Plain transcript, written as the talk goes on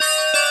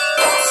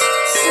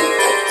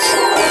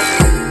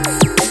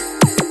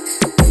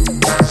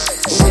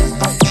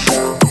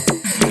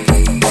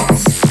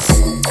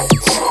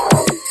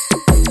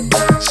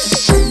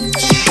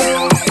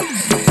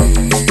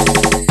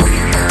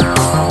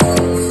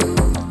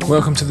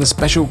Welcome to the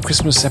special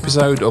Christmas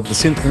episode of the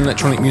Synth and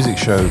Electronic Music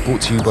Show,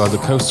 brought to you by the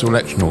Coastal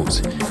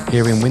Electronauts,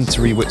 here in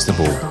wintry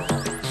Whitstable.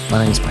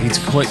 My name is Peter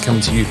Coit,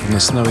 coming to you from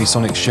the snowy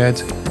Sonic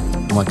Shed.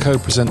 My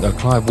co-presenter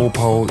Clive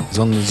Walpole is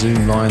on the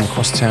Zoom line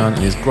across town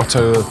in his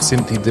grotto of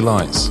Synthy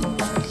delights.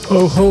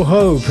 Ho ho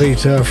ho,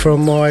 Peter,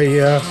 from my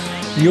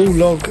Yule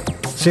log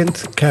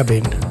synth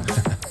cabin.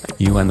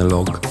 You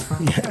analog.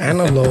 Yeah,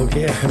 analog,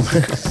 yeah.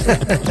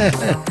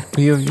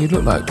 you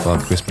look like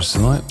Father Christmas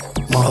tonight.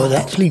 I was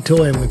actually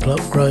toying with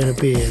growing a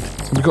beard.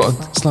 So we've got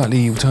a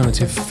slightly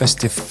alternative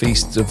festive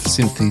feast of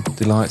Synthy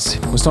delights.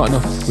 We're starting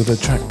off with a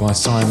track by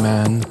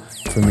Simon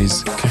from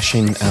his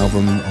cash-in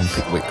album on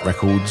Pickwick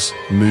Records,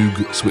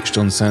 Moog Switched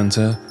on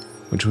Santa,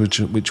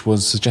 which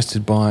was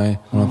suggested by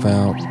one of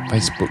our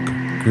Facebook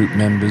group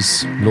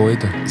members,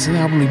 Lloyd. It's an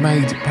album he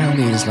made.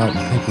 Apparently it's like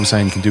people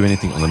saying he can do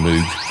anything on the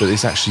Moog, but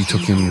this actually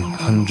took him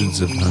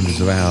hundreds of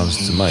hours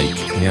to make,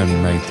 and he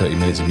only made 30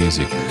 minutes of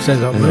music.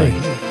 Sounds like me.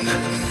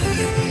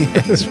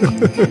 Yeah, that's right.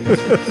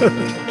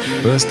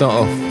 But let's start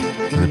off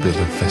with a bit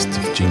of a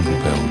festive jingle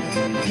bell.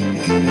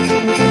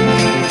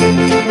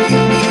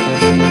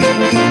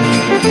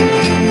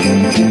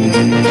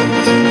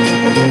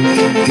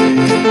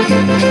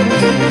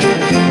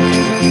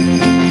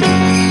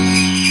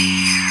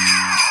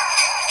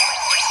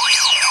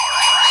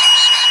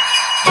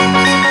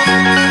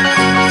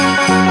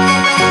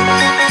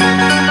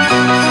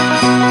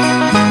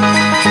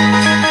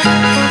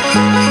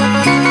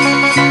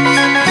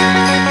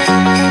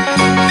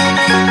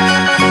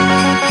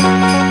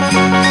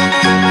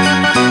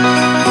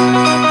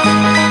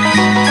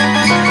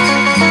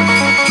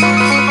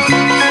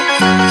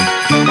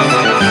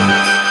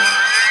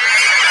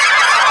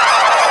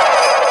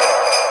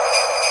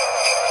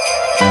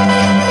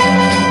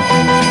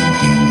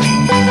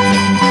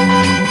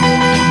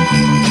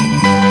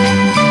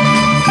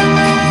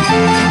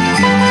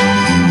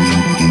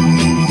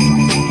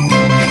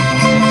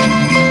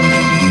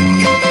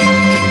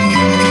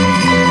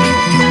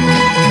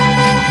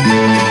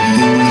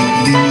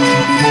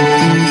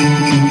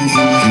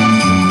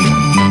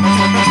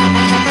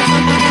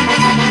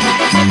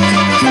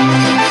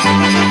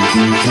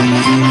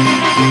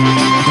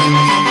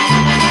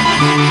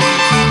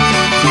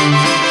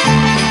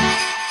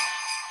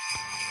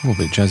 A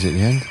bit jazzy at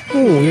the end.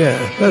 Oh yeah,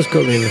 that's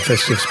got me in the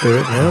festive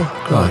spirit now.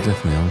 Oh,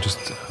 definitely.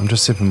 I'm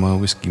just sipping my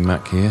whiskey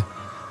mac here.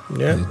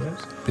 Yeah.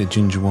 A bit of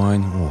ginger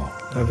wine. Oh,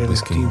 having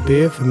whiskey. a few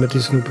beer for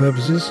medicinal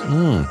purposes.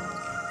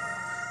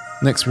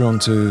 Next, we're on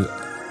to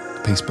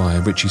a piece by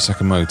Richie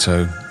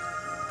Sakamoto,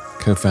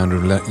 co-founder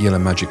of Yellow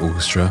Magic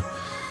Orchestra,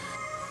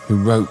 who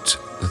wrote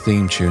the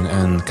theme tune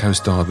and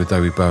co-starred with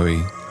David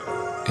Bowie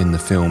in the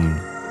film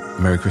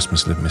Merry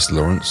Christmas, Mr.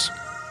 Lawrence.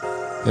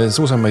 It's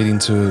also made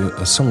into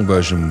a song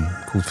version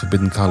called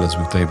Forbidden Colours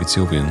with David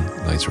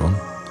Sylvian later on.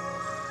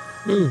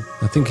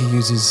 I think he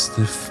uses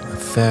the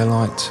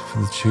Fairlight for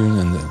the tune,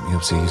 and he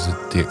obviously uses the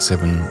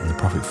DX7 and the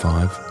Prophet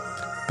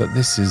 5. But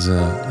this is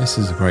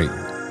a great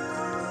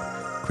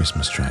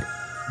Christmas track.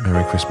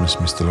 Merry Christmas,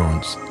 Mr.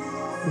 Lawrence.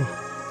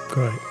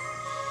 Great.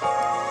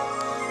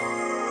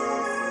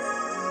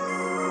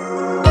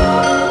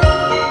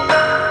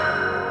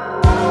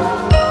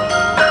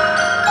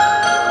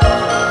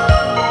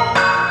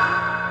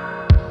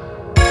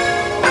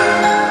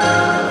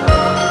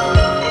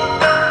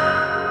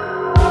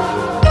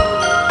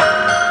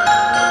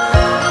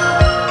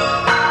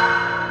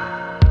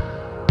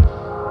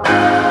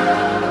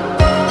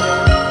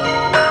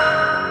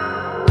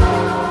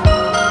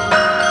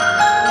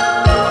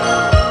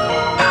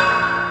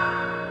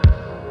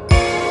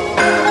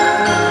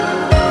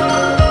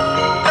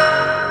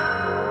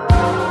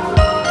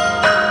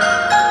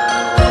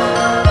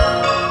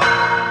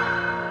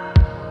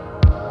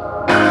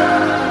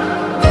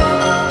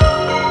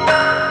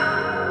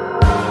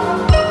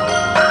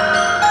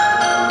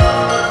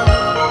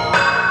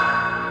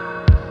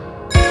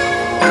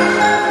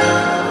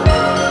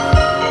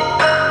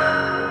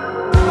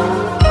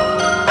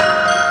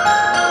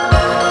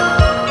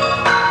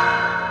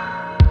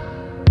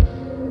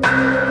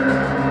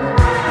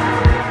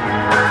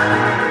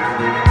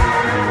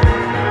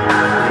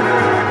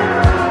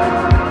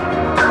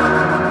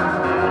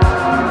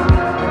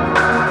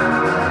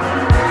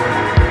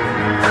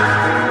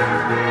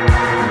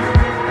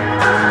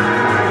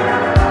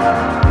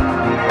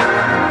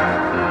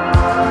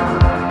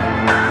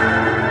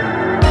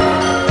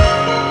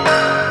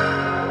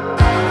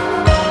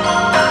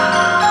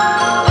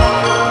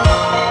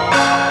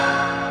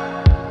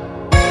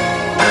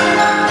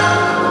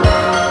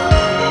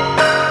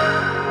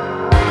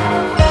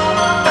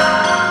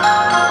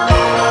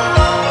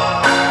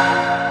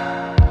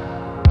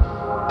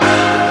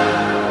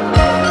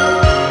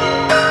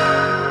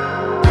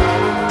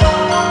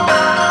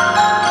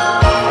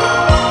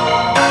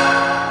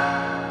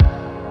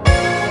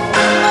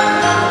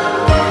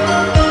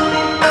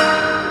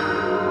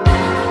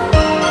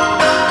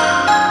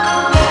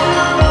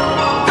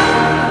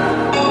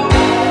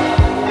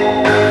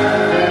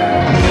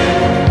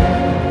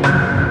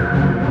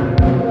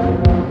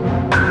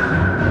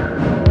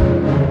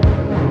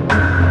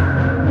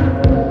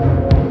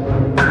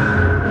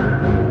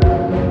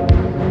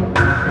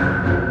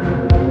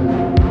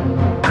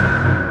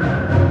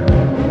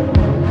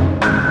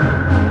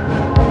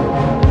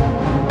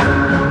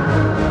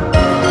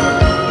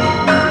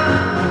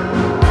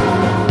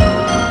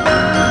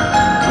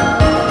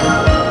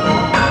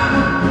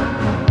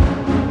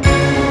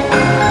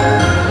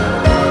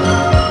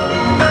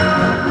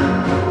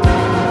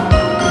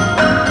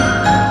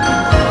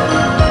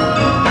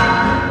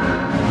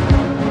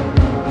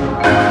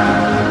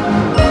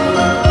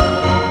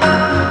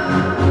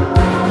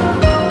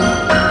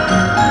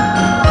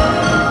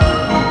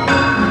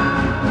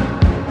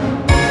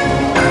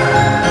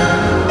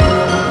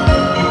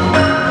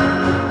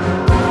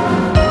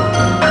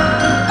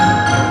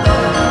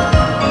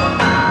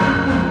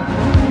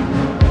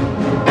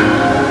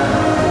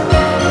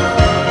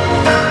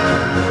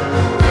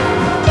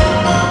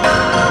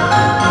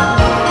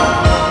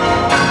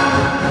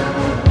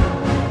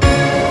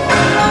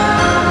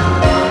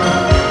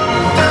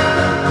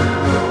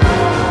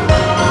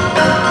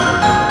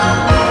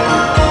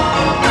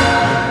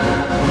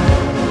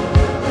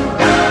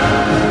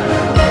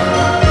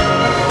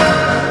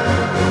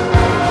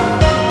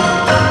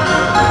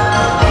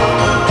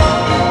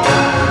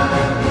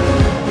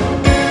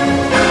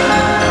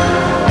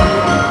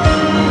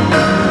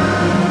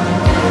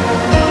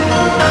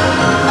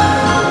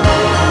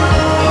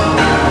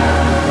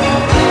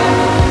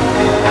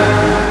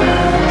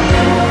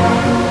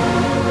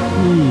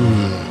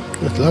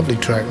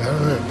 track, that,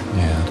 isn't it?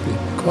 Yeah.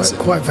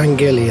 Quite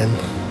Evangelion.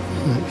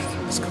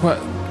 It's quite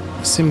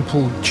a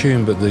simple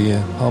tune, but the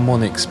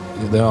harmonics,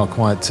 they are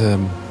quite...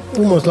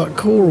 almost like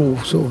choral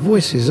sort of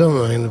voices,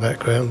 aren't they, in the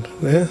background?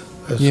 Yeah,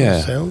 those sort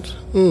of sounds.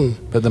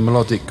 But the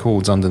melodic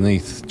chords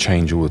underneath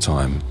change all the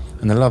time.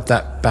 And I love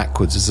that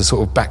backwards. It's a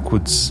sort of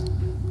backwards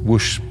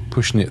whoosh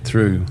pushing it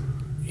through.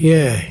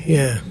 Yeah.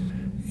 Yeah,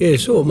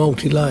 it's sort of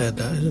multi-layered,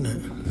 that, isn't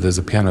it? There's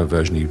a piano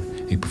version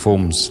he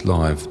performs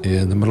live.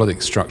 Yeah, the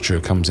melodic structure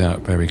comes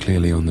out very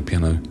clearly on the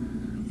piano.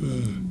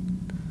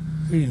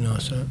 Really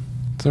nice, that.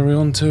 So we're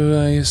on to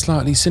a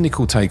slightly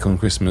cynical take on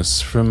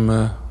Christmas from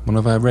one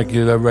of our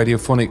regular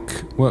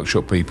radiophonic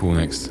workshop people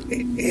next.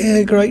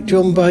 Yeah, great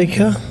John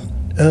Baker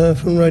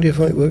from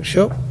Radiophonic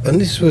Workshop.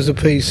 And this was a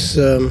piece,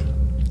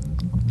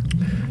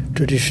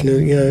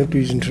 traditional,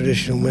 using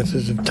traditional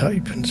methods of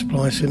tape and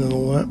splicing and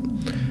all that.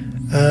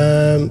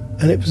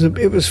 And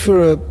it was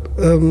for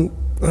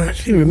I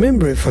actually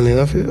remember it, funny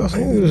enough. I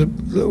think it was a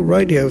little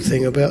radio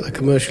thing about the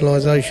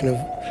commercialisation of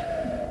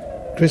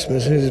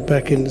Christmas. It was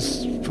back in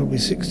probably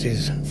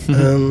 60s.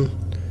 And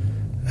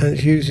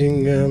it's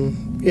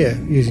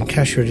using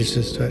cash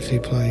registers to actually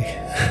play.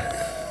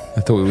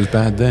 I thought it was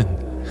bad then.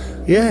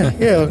 Yeah,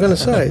 I was going to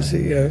say,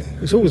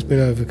 it's always been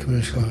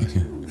over-commercialised.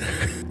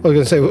 I was going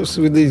to say, what's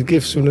with these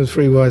gifts from the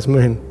Three Wise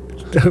Men?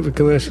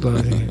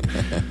 Over-commercialising it.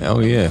 Oh,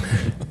 yeah.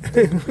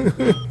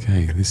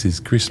 Okay, this is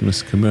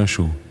Christmas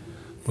Commercial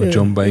by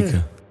John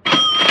Baker.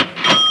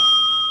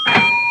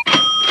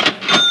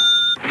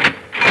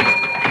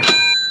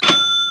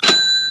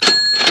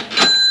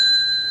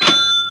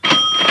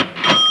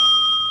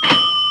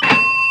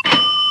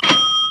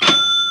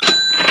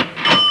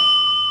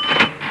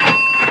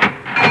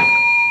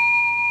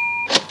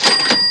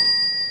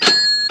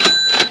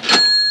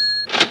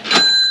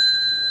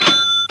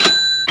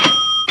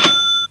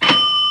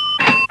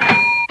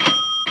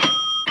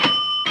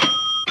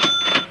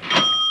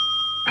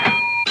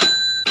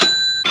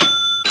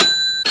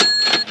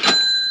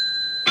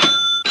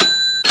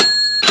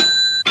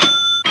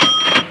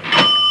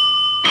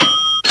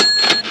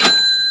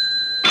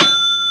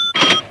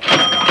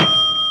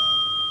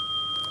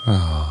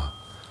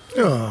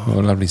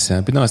 What a lovely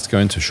sound. It'd be nice to go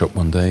into a shop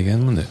one day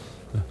again, wouldn't it?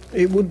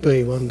 It would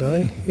be one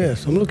day,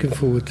 yes. I'm looking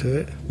forward to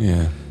it.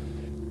 Yeah.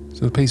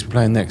 So the piece we're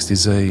playing next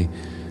is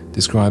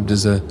described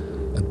as a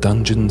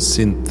dungeon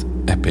synth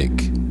epic,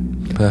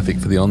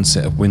 perfect for the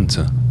onset of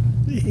winter.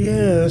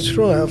 Yeah, that's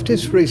right. I've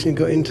just recently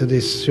got into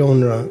this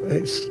genre.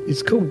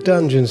 It's called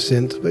dungeon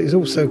synth, but it's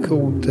also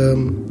called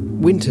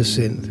winter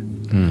synth.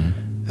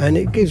 And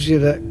it gives you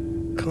that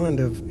kind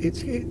of...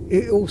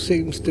 It all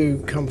seems to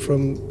come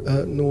from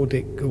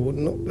Nordic or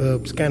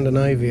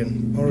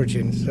Scandinavian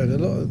origins. So a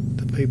lot of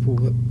the people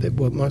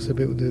most of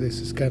the people do this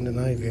are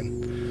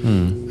Scandinavian.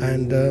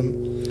 And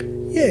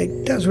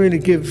it does really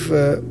give...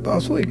 but I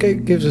thought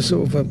it gives a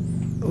sort of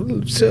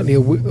certainly a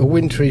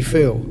wintry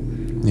feel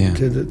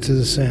to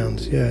the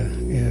sounds. Yeah,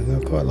 I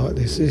quite like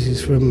this. This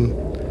is from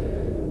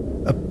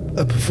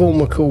a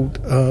performer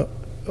called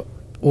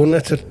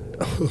Ornetta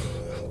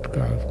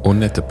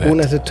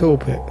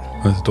Torpet.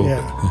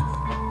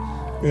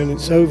 And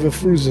it's over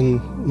Frusen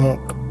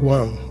Mark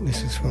 1.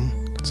 This is from.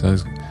 So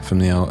it's from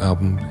the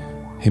album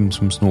Hymns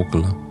from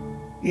Snorkeler.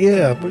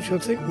 Yeah, which I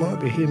think might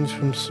be Hymns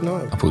from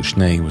Snow. I thought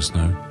Schnee was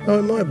snow. Oh,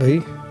 it might be.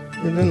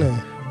 I don't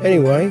know.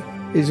 Anyway,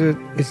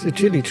 it's a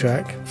chilly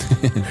track.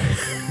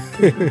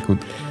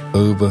 Called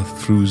Over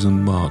Frusen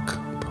Mark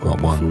Part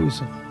 1.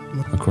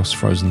 Across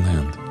Frozen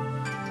Land.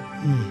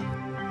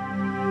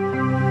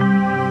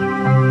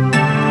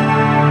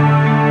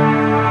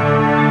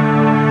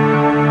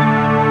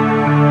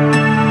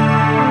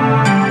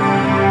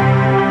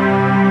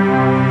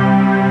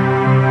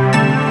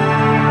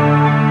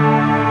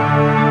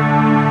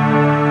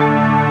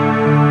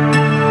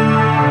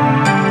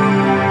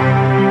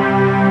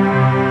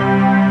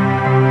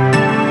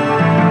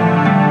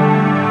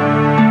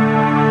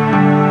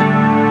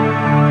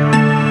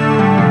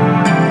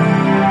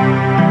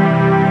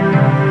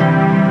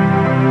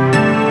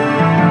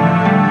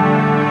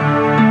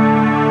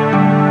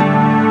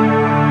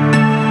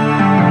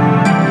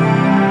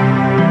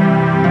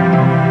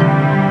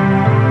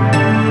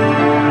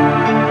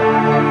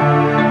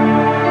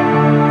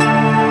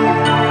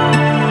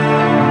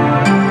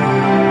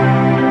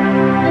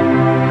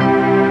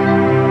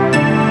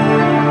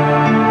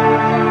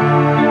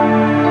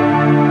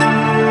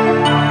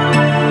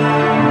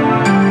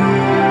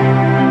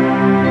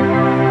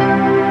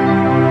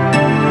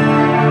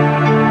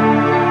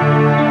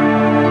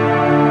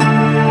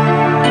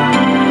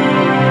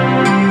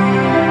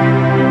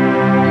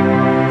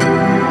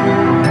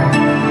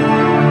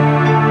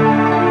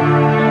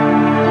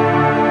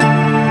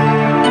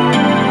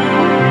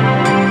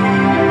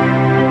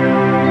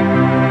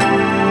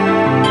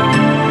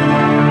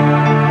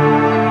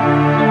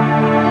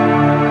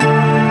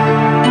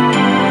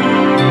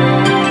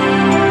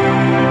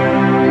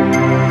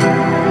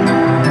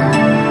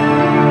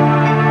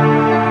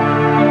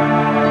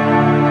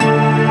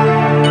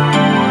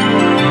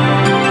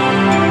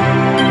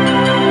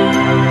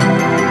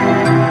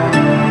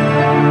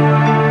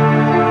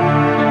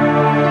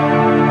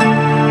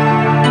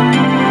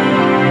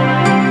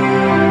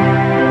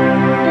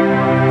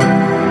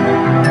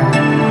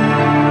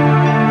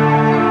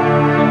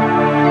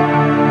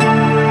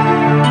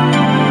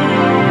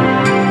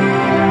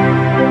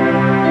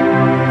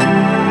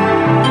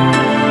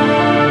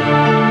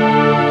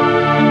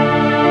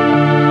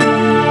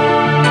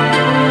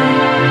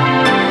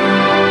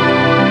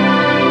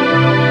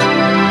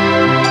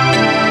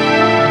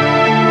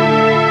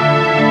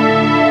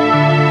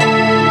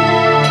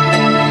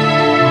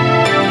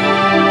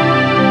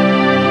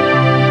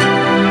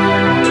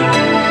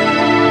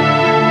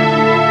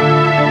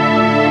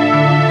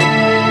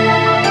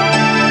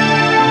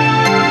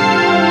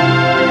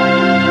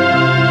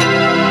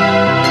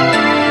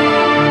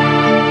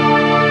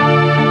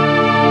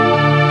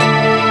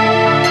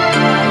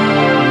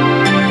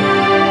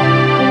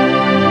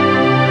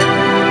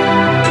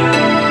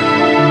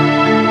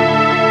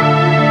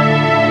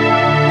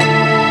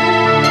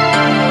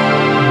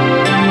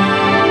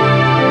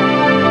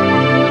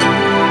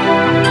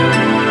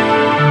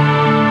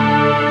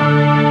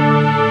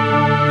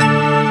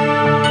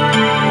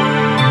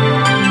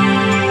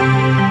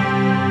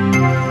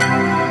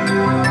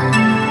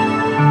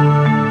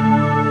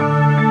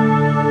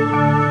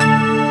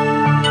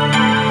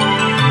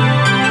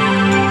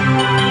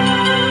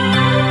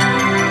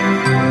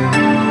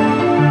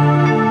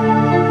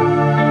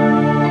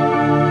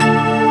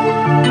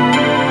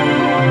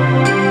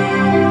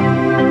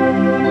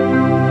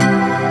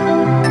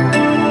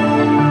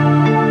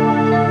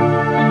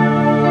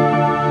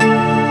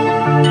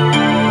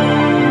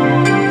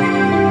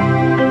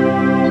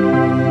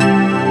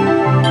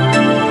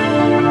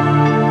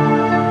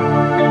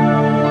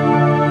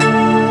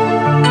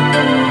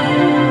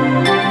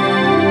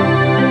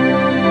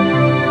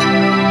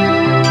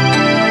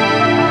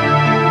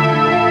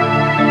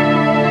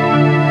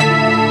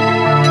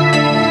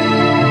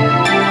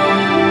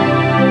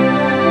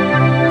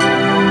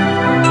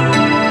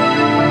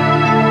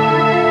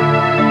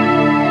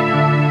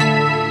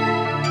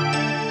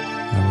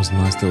 was a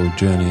nice little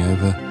journey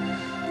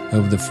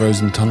over the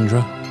frozen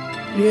tundra.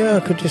 Yeah, I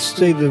could just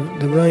see the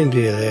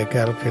reindeer there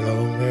galloping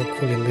along there,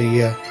 pulling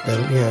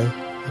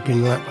up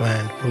in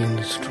Lapland, pulling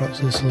the struts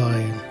of the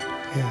sleigh.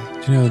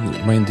 Yeah. Do you know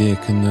that reindeer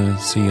can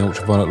see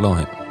ultraviolet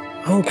light?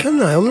 Oh, can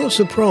they? I'm not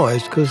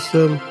surprised because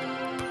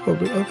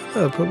probably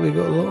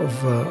got a lot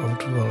of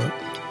ultraviolet.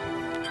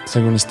 So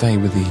we're going to stay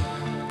with the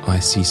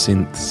icy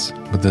synths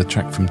with the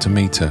track from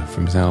Tomita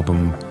from his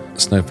album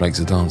Snowflakes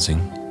Are Dancing.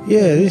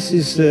 Yeah, this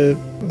is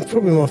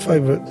probably my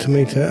favourite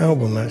Tomita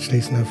album, actually,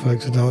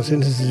 Snowflakes Are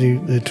Dancing. This is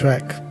the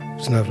track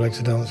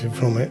Snowflakes Are Dancing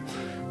from it,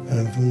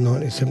 from the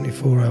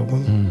 1974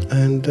 album,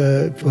 and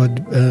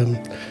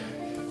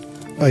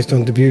based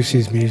on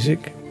Debussy's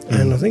music.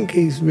 And I think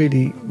he's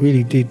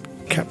really did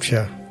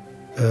capture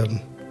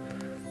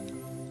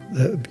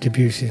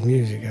Debussy's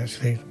music,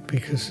 actually,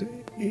 because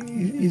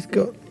he's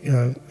got,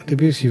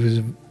 Debussy was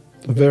a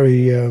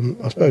very,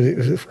 I suppose it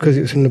was because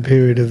it was in the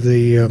period of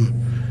the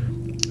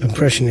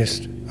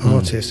Impressionist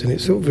artist, and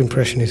it's sort of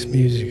Impressionist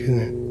music, isn't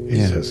it?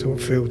 It's that sort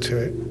of feel to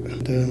it.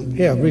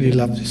 And, I really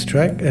loved this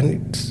track,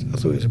 and I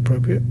thought it was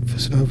appropriate for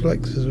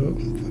Snowflakes as well,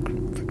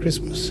 for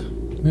Christmas.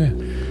 Yeah,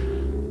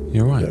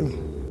 you're right.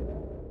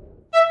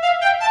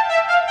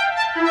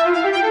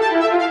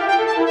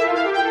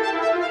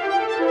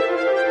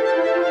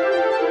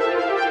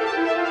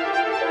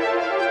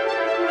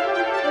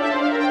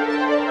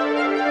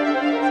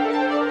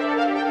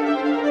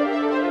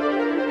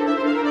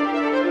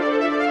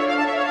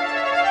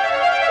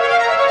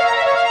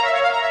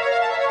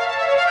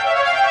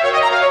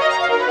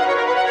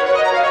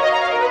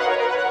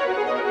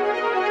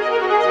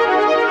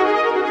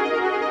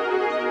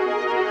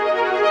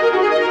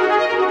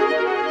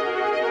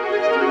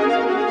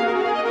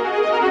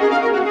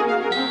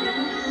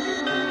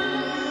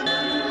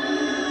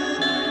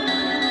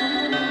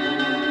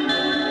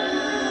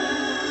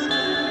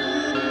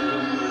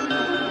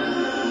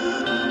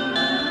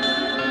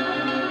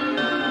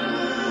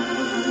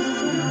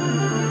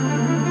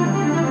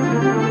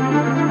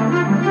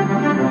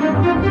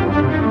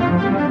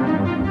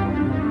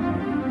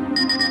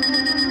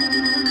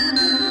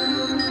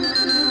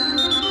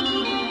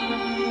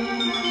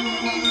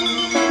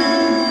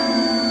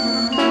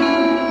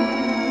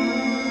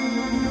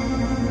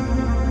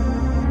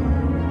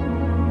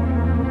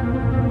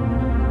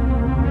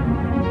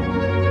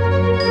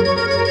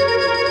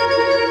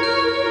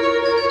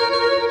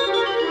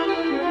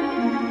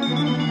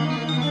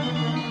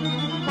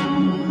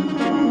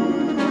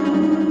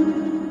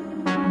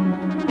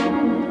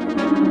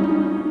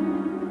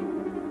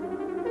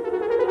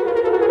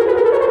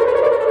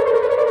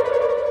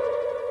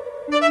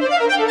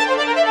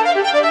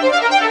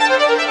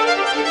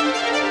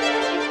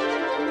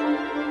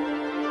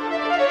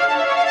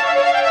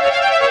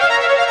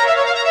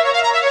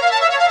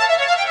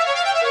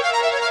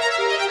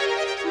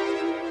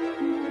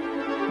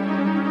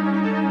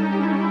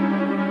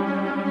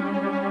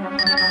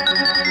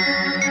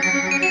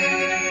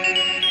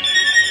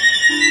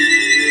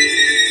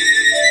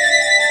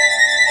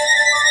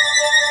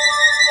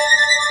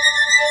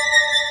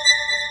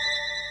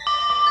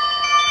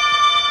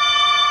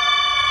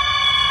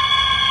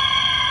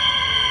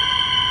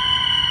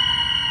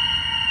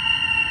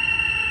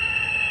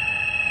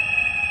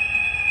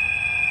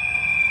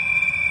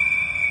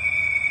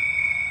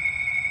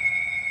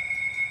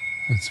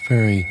 It's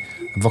very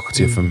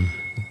evocative and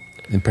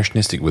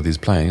impressionistic with his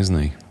playing, isn't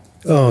he?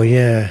 Oh,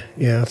 yeah.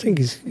 I think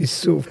he's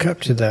sort of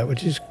captured that,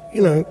 which is,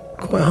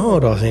 quite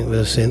hard, I think, with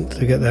a synth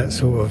to get that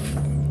sort of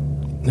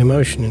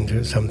emotion into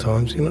it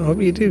sometimes.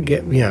 You do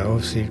get,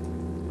 obviously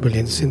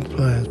brilliant synth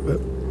players,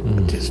 but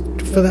just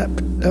for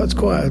that's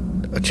quite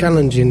a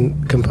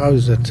challenging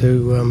composer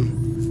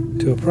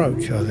to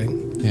approach, I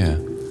think. Yeah.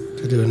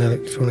 To do an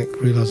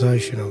electronic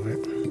realisation of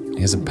it.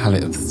 He has a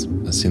palette of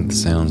synth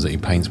sounds that he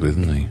paints with,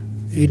 doesn't he?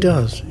 He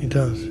does,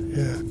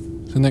 yeah.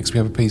 So next we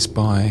have a piece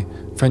by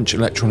French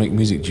electronic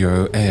music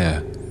duo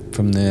Air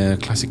from their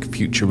classic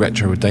future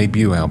retro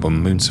debut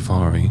album Moon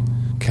Safari.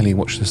 Kelly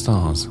Watch the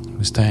Stars.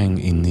 We're staying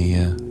in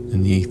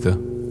the ether.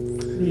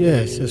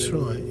 Yes, that's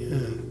right.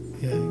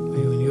 Yeah.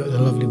 When you got the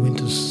lovely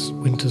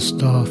winter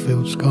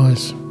star-filled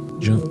skies.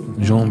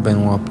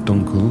 Jean-Benoit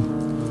Dunkel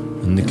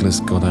and Nicolas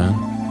Godin.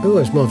 Oh,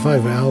 it's my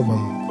favourite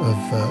album of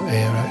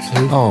Air,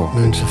 actually. Oh.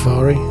 Moon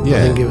Safari. Yeah.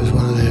 I think it was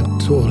one of their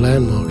sort of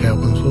landmark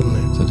albums, wasn't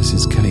it? So this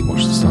is Kelly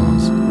Watch the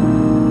Stars.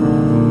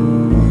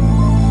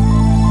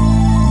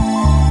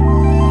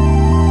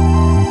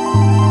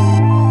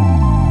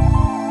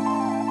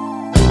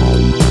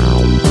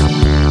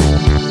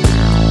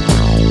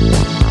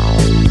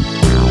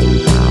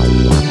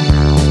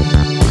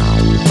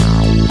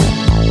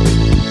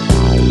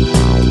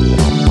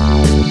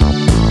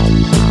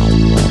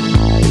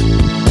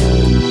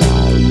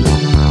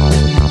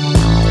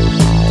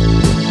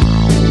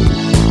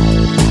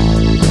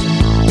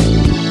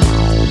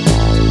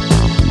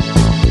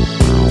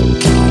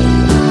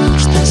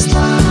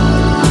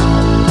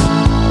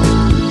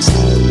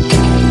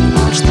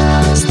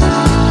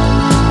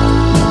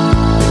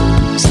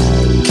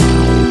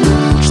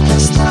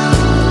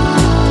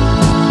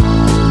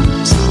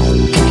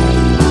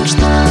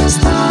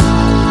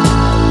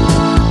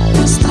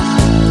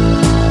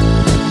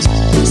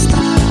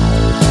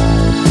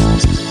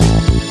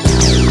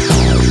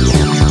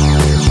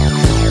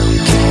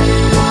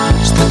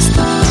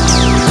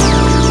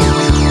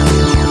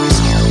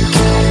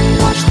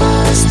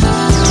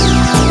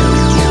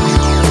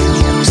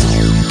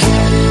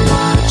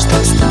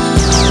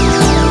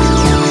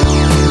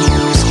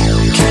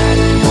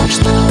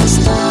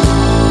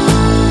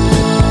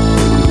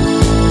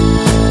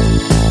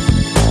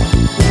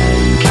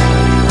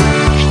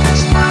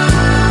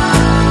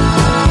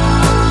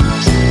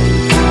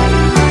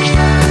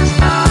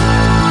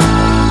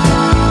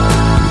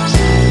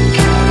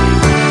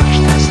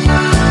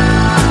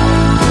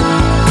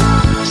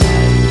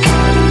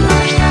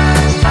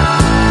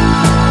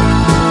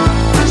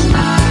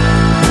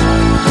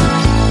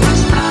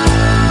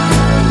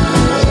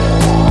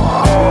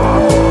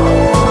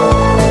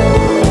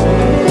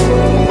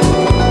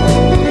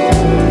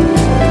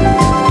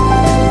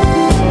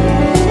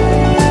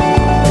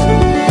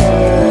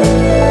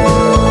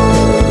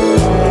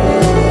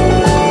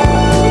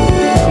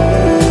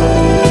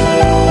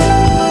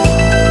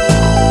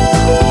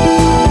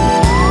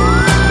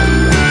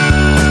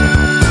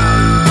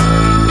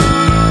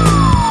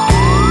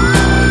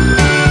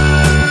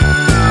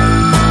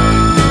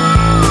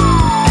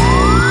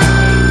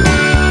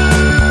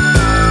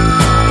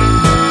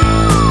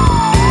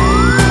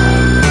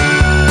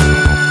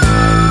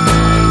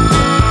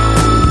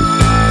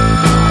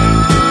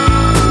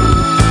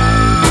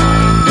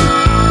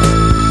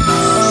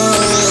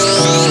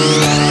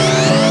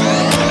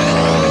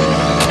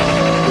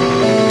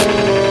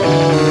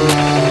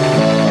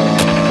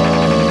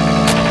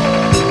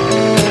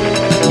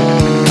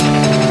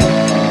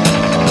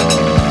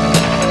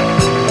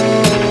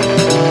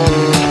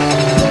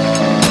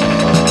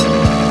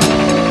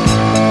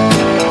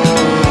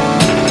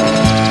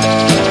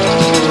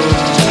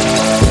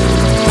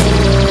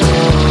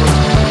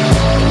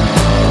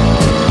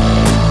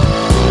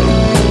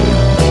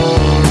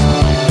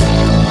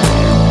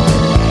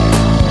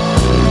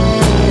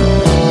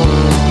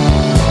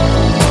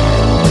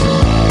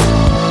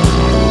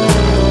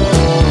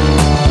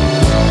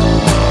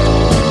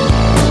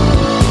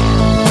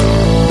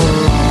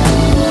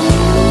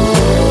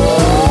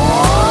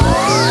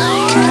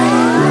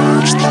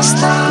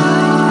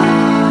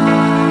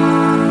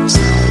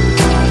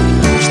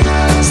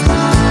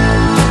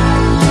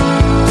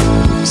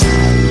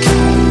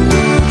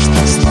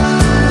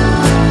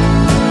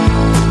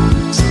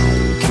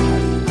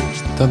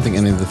 don't think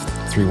any of the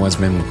Three Wise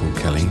Men were called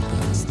Kelly,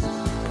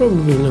 but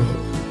Probably not.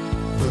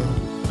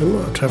 They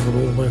might have travelled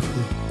all the way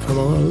from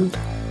Ireland.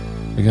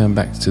 we're going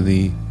back to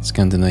the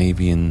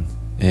Scandinavian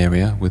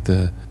area with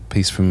the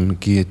piece from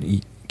Geir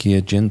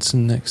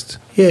Jensen next.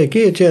 Yeah,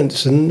 Geir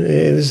Jensen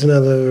is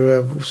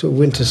another sort of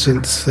winter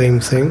synth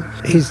theme thing.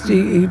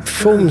 He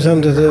performs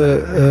under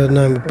the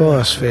name of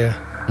Biosphere,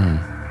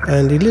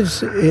 and he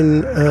lives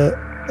in a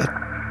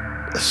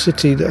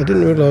city that I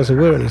didn't realise there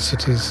were any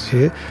cities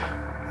here.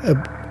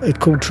 It's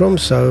called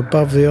Tromsø,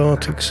 above the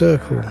Arctic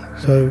Circle.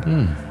 So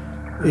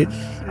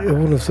I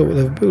wouldn't have thought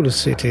they would build a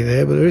city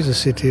there, but there is a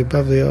city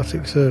above the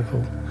Arctic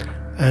Circle,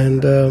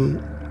 and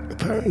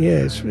apparently,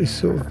 it's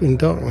sort of in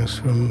darkness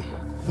from,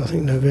 I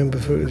think, November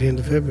through to the end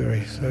of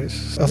February. So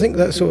I think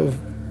that sort of,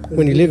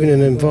 when you live in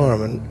an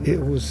environment,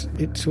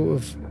 it sort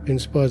of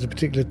inspires a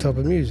particular type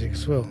of music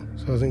as well.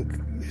 So I think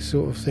this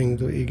sort of thing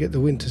that you get the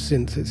winter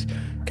synth, it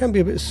can be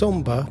a bit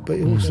sombre, but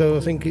also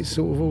I think it's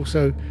sort of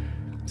also,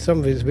 some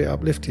of it's a bit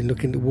uplifting,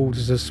 looking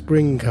towards the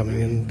spring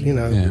coming. And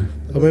I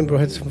remember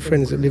I had some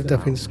friends that lived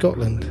up in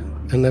Scotland,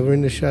 and they were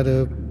in the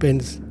shadow of Ben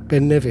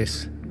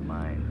Nevis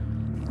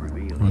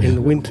in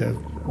the winter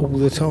all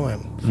the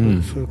time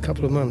for a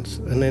couple of months,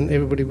 and then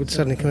everybody would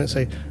suddenly come out and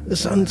say, the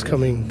sun's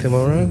coming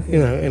tomorrow,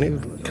 and it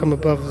would come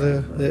above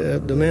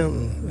the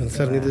mountain, and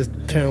suddenly the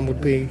town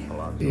would be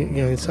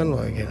in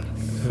sunlight again.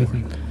 So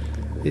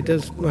it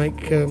does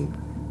make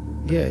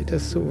it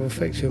does sort of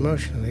affect you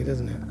emotionally,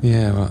 doesn't it?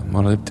 Yeah,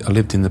 well, I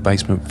lived in the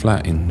basement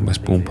flat in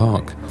Westbourne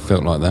Park.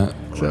 Felt like that.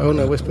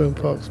 So, Westbourne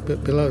Park's a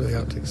bit below the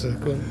Arctic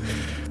Circle.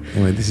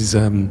 Anyway, this is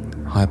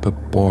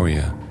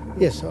Hyperborea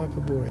Yes,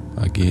 Hyperborea.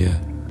 by Geir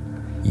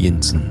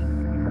Jensen.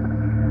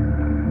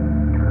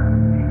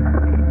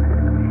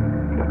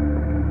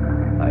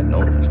 I'd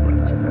known this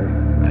place.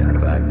 I'd in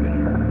fact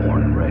been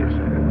born and raised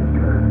there.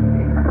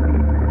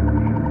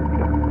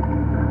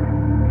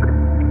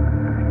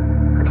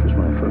 This was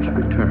my first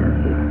return.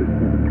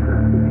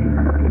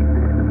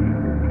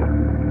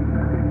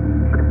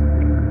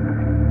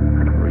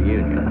 A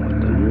reunion with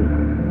the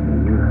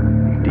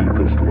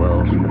deepest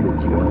wells of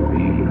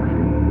well-being.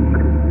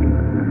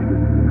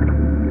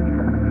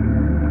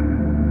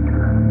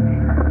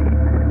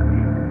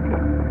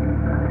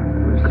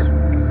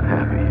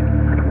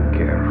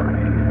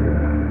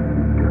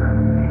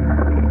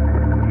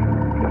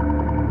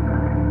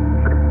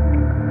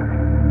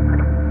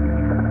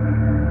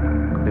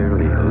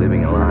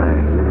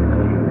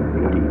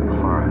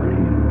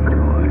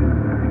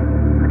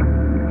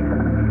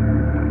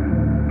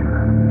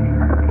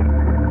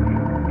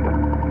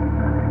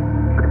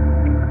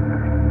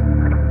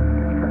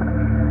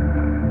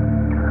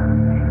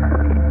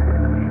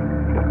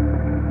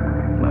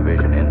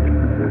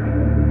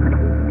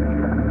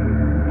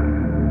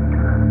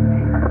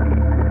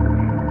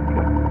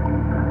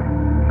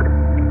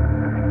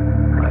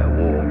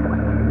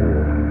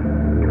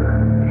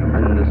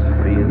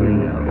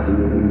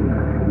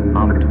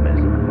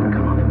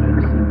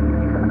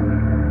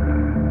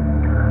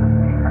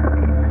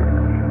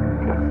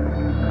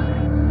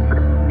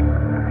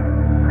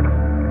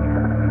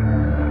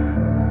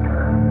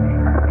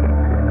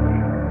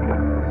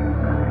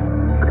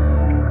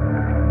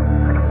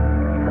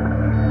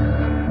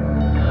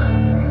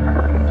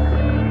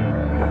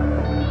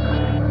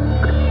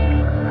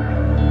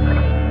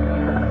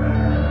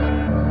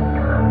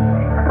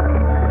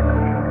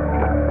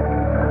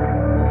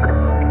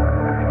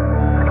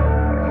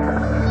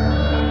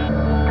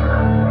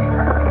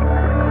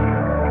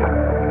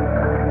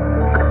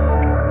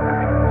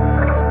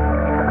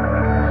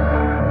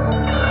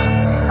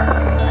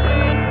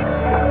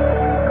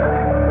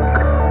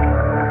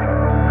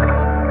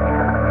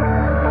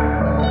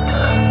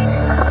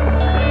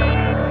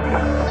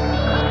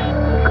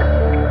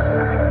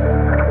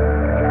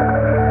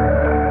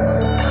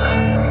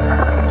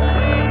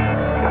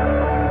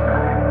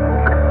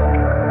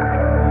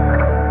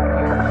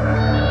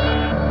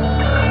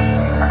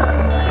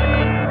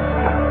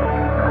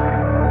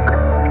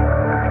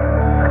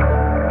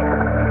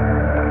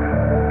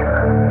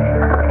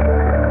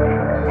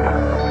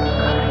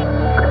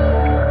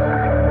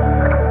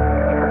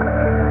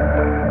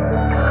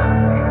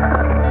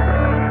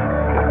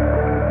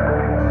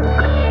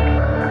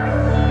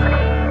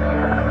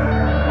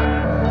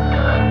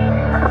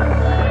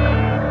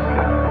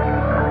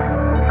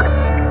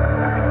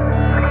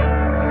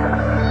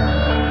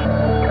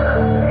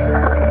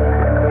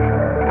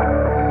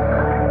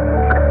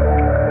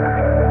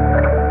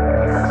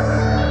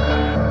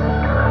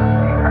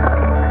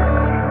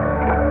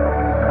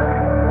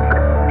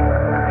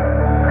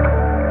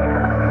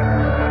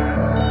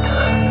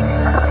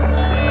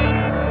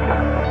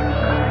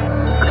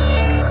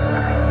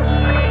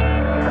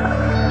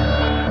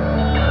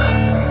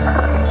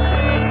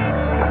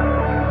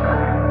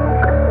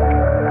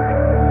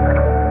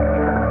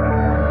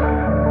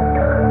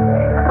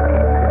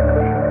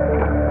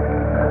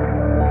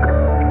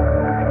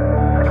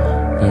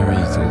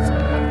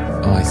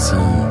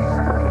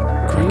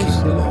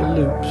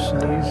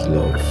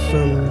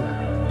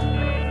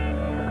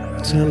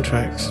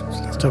 soundtracks,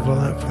 stuff like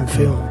that from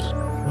films.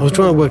 I was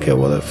trying to work out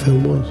what that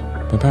film was.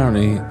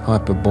 Apparently,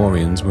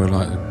 Hyperboreans were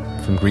like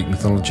from Greek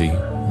mythology.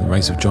 The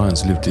race of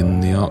giants lived in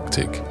the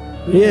Arctic.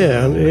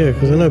 Yeah,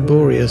 because I know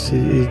Boreas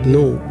is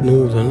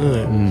northern,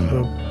 isn't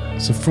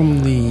it? So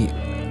from the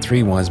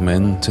Three Wise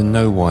Men to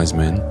No Wise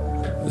Men,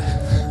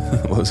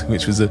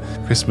 which was a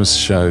Christmas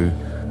show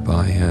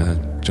by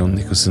John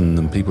Nicholson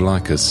and people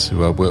like us,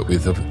 who I worked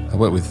with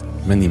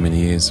many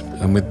years,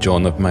 and with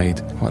John I've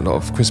made quite a lot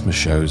of Christmas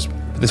shows.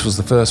 But this was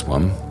the first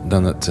one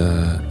done at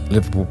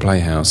Liverpool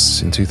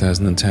Playhouse in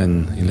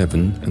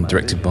 2010-11 and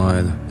directed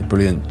by the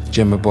brilliant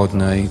Gemma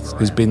Bodney,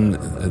 who's been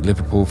at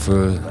Liverpool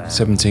for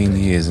 17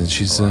 years, and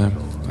she's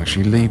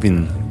actually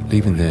leaving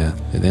there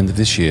at the end of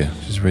this year,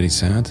 which is really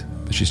sad.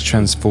 But she's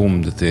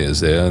transformed the theatres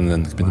there and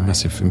then been a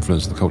massive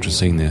influence on the culture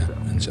scene there.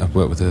 And I've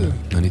worked with her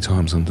many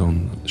times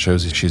on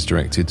shows that she's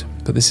directed.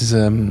 But this is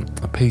a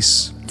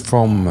piece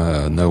from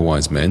No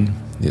Wise Men.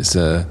 There's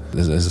a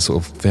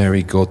sort of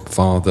fairy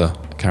godfather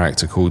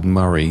character called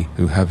Murray,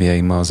 who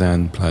Javier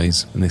Marzan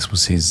plays, and this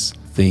was his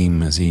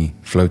theme as he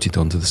floated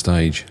onto the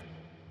stage.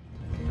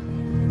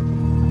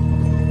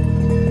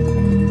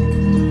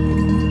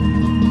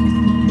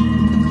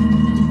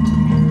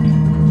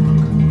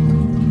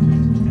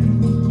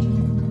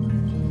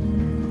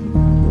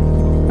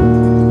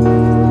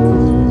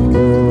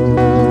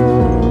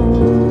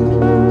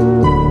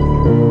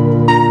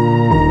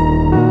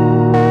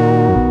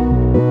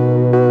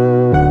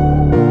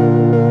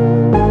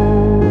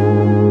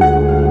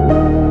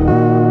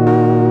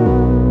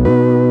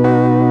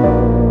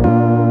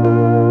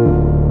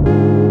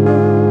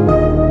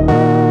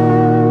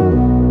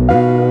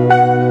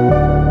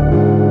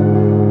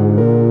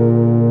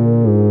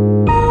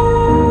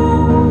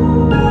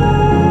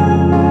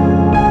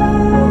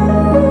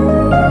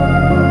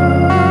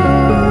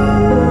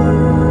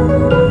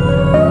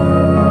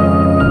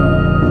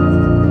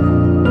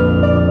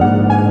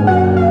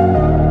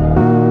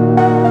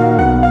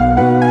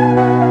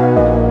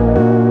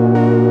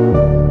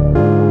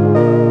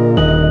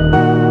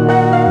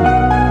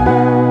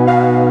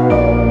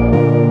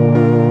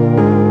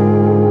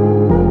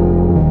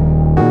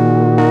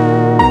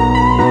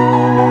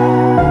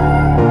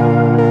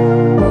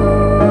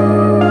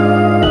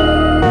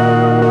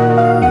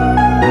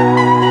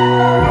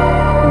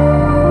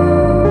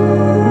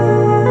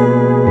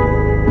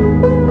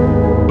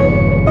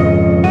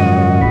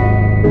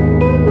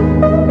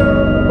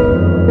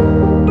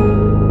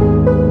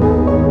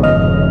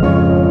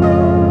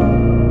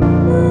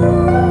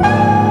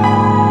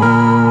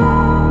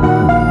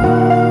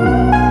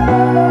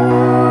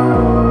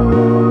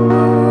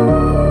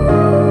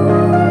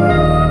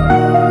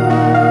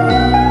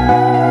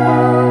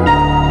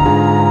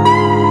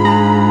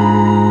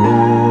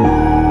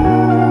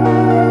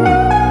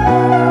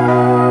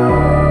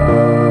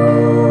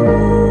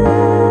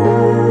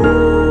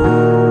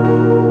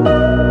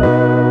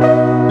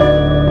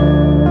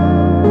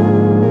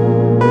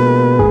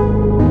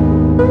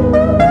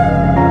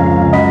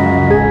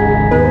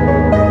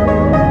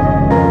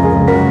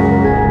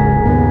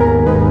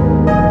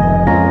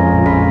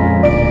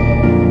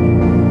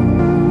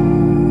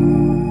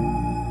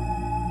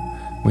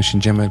 Wishing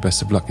Gemma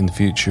best of luck in the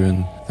future,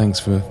 and thanks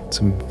for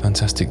some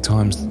fantastic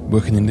times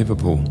working in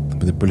Liverpool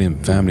with a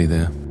brilliant family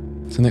there.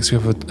 So next we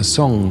have a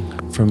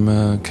song from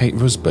Kate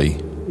Rusby.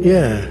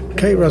 Yeah,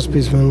 Kate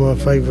Rusby's one of my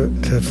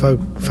favourite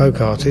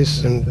folk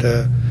artists, and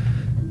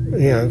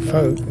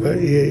folk. But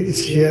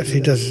she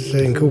actually does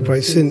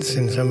incorporate synths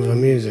in some of her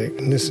music,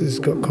 and this has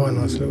got quite a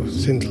nice little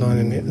synth line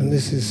in it. And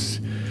this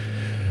is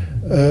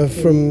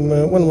from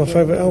one of my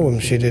favourite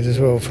albums she did as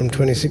well, from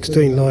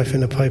 2016, Life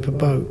in a Paper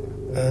Boat.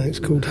 It's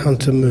called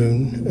Hunter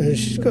Moon.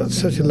 She's got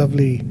such a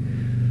lovely,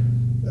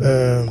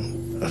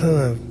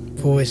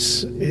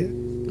 voice.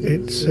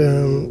 It's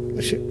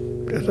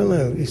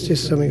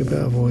just something about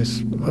her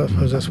voice. I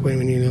suppose that's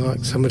when you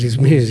like somebody's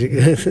music.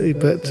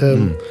 But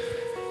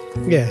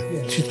yeah,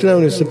 she's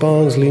known as the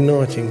Barnsley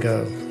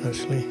Nightingale,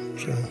 actually.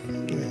 So,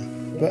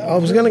 yeah. But I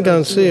was going to go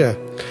and see her.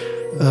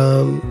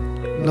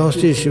 Last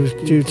year she was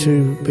due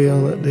to be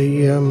on at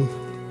the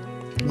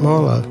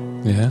Marlow.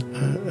 Yeah.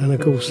 And of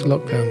course the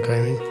lockdown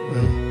came in.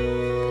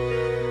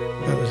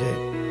 That was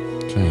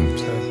it. Shame.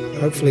 So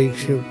hopefully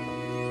she'll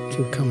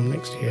come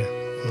next year.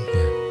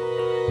 Yeah.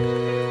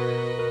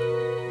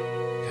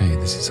 Okay,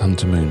 this is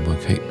Hunter Moon by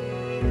Kate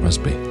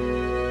Rusby.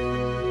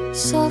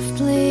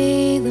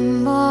 Softly the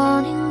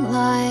morning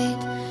light,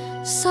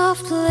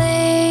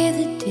 softly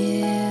the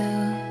dew,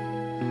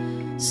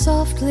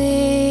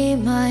 softly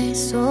my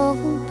soul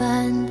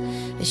bend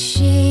as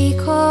she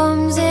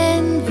comes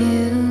in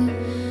view.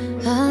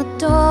 At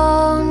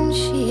dawn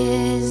she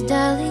is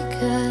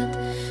delicate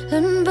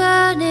and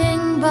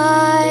burning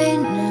by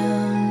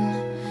noon.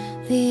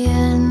 The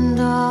end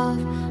of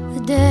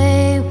the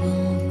day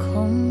will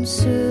come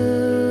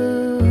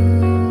soon,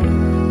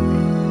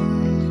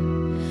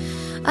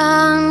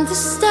 and the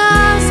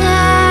stars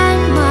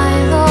in my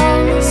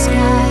lonely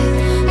sky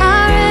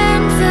are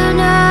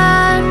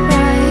infinite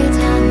bright,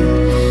 and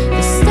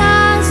the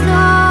stars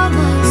know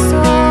my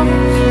soul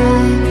will fly.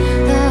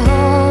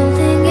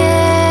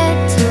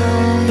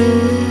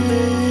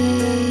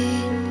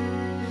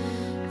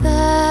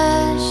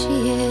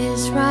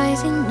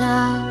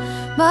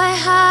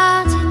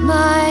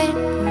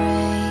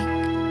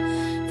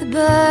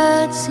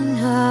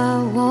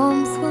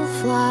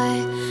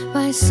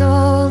 my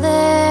soul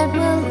it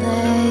will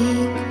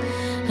ache,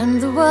 and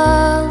the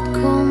world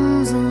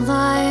comes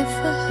alive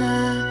for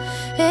her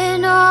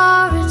in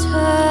awe at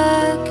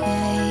her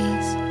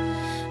gaze,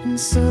 and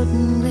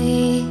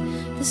suddenly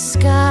the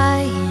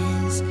sky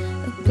is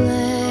ablaze,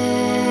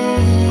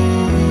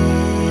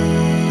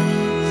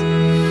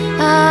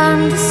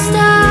 and the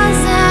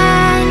stars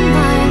in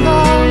my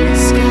lonely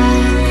sky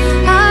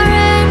are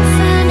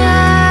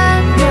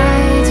infinite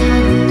bright,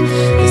 and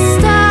the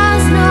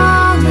stars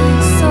know my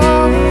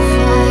soul will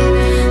fly,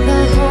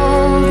 they're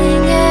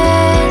holding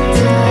it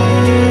tight.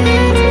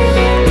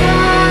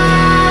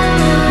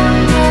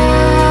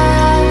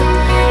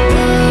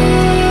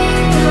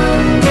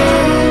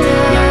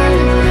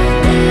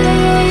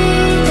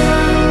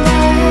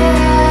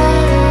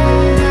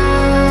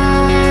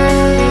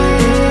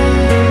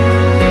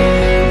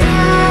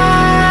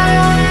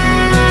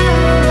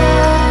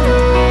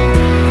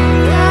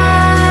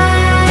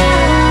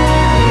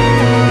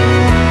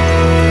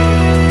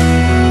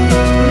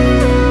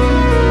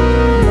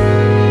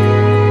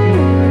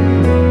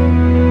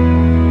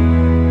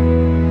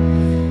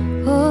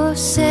 Oh,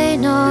 say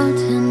not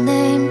her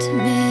name to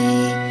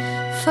me,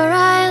 for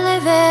I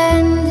live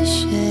in the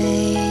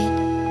shade.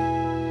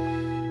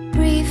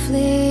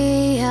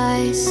 Briefly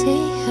I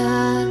see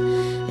her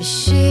as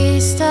she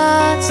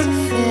starts to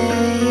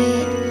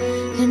fade.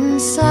 In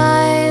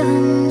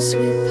silence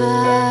we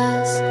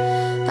pass,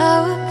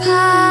 our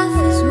path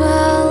is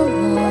well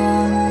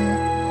worn.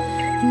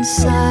 In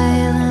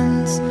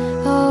silence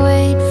I'll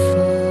wait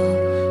for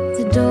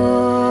the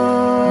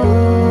dawn,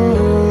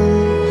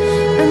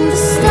 and the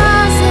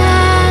stars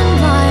in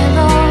my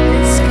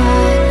lonely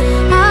sky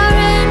are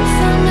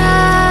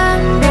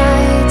infinite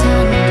bright,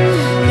 and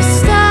the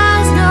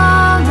stars know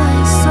my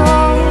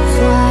soul will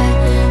fly,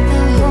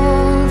 they're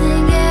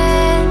holding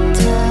it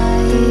tight.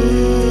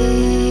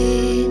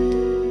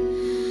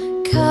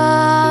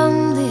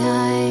 Calmly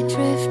I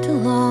drift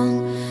along,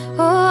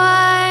 oh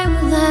I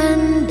will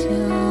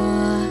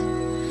endure,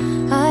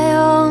 I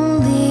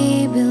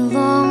only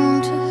belong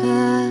to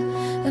her,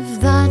 of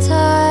that I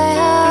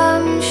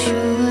am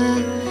sure.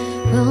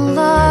 Will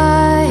I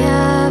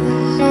ever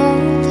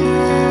hold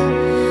her?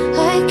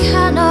 I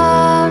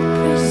cannot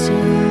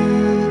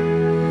presume,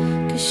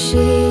 'cause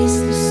she's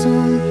the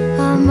sun,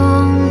 I'm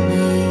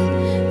only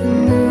the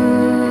moon,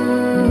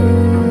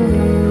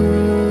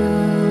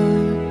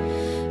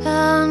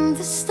 and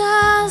the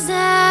stars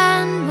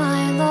in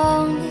my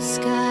lonely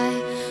sky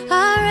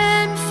are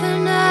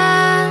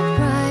infinite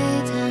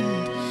bright, and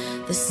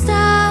the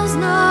stars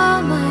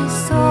know my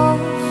soul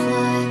will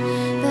fly,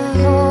 they're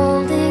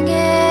holding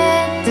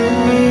it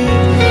tight,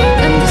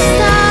 and the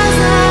stars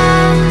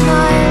in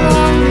my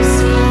lonely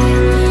sky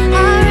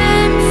are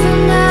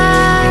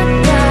infinite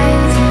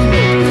bright,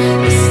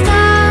 and the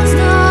stars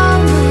know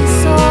my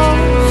soul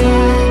will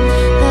fly,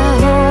 they're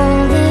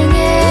holding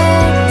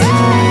it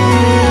tight.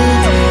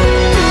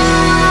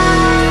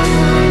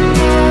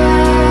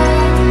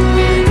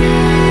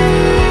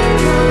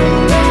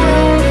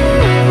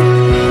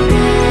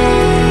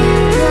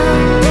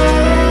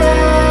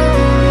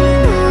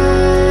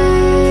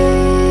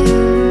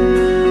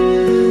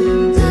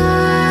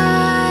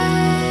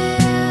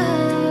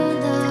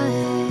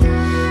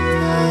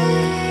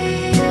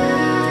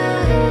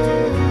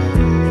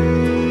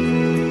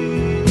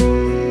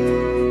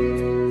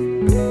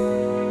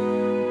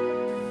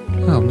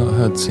 Oh, I've not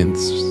heard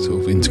synths sort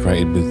of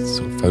integrated with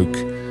sort of folk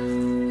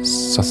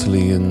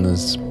subtly and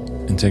as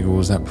integral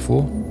as that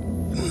before.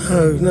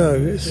 No,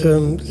 it's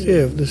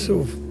yeah,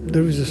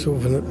 there is a sort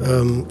of an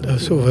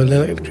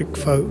electric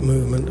folk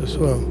movement as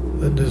well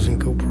that does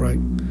incorporate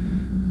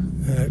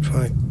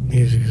electronic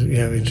music,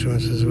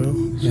 instruments as well.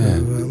 Yeah.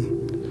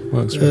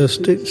 Works So,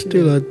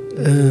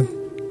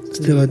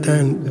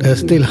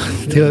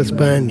 Stilla's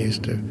band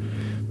used to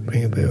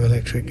bring a bit of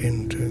electric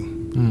into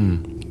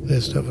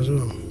their stuff as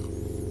well.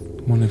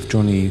 I wonder if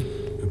Johnny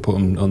put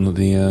them on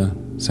the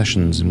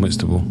sessions in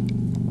Whitstable.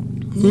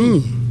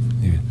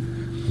 Yeah.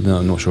 No,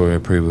 I'm not sure I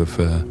approve of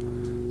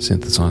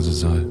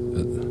synthesizers though.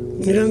 But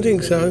You don't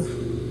think so?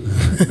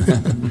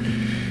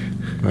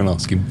 I'll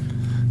ask him.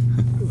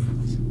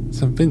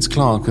 So Vince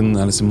Clarke and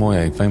Alison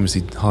Moyet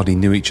famously hardly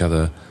knew each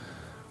other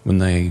when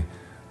they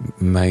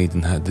made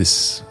and had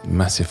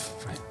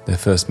their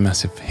first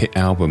massive hit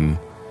album.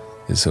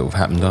 It sort of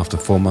happened after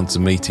 4 months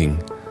of meeting,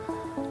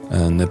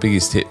 and the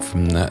biggest hit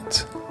from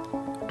that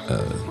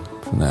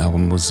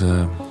album was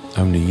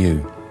Only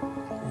You.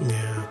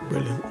 Yeah,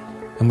 brilliant.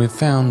 And we've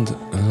found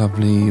a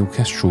lovely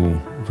orchestral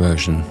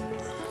version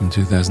from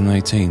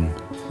 2018,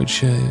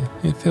 which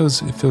it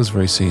feels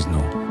very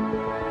seasonal.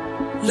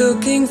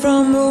 Looking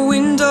from a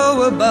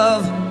window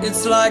above,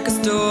 it's like a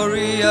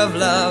story of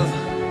love.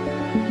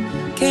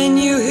 Can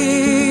you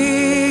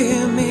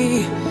hear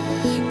me?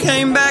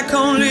 Came back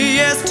only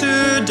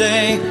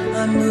yesterday,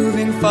 I'm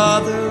moving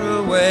farther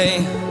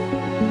away.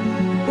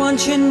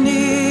 Want you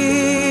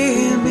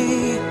near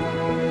me?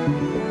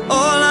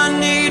 All I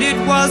needed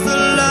was the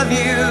love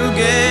you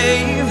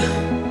gave.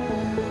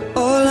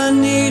 All I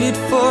needed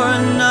for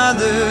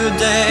another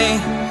day.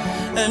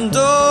 and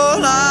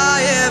all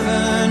I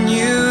ever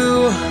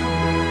knew,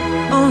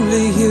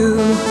 only you.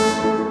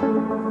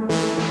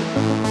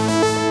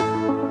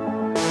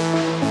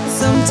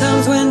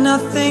 Sometimes when I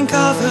think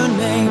of her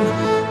name,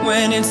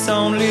 when it's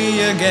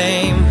only a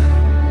game,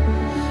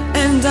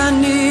 and I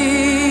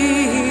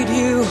need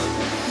you,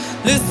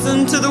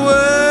 listen to the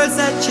words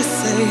that you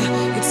say,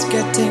 it's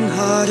getting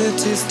harder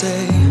to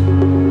stay.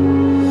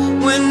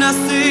 When I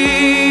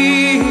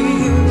see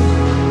you,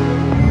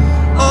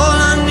 all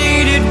I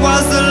needed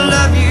was the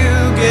love you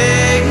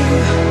gave,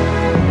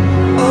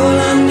 all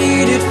I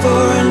needed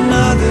for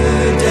another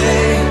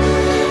day,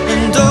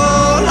 and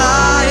all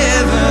I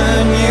ever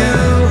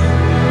knew,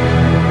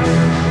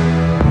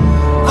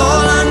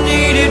 all I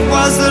needed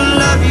was the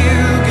love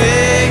you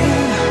gave,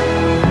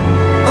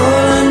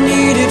 all I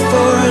needed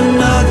for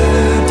another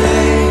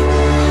day,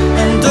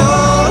 and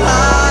all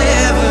I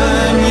ever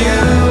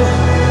knew,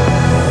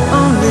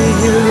 only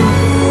you.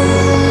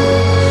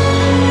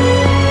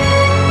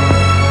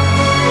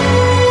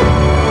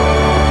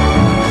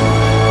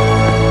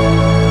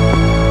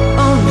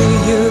 Only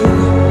you.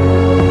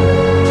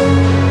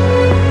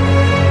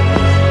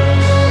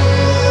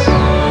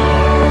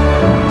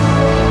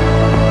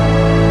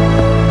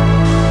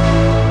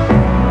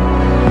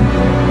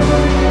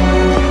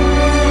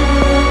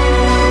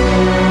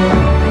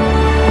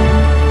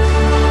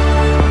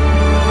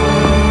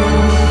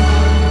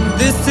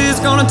 This is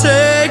gonna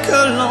take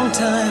a long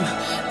time,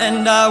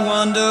 and I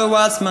wonder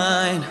what's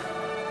mine.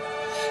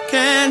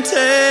 Can't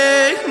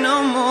take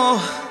no more.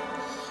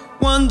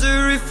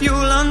 Wonder if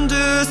you'll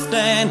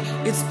understand.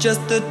 It's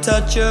just the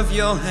touch of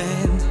your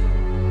hand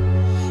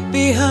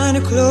behind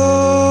a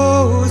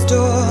closed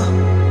door.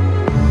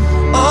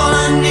 All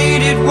I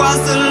needed was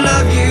the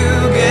love you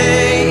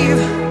gave,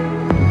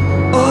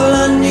 all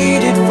I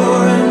needed for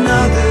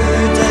another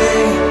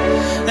day,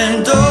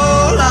 and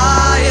all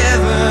I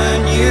ever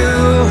knew,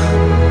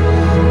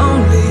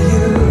 only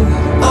you.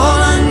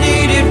 All I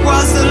needed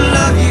was the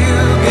love you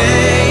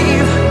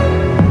gave,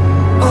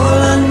 all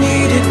I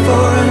needed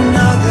for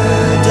another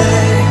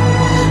day,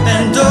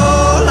 and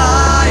all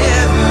I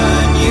ever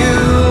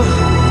knew,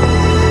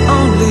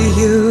 only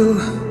you.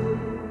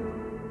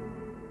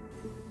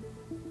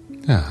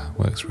 Ah,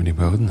 works really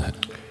well, doesn't it?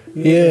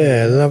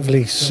 Yeah,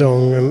 lovely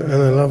song and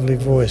a lovely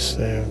voice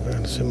there,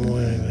 Alison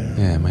Moyet there.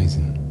 Yeah,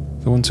 amazing.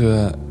 I want to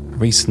a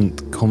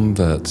recent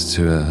convert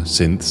to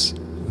synths.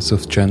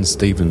 Sort of Jan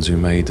Stevens, who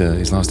made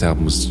his last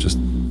album was just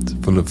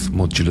full of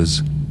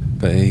modulars,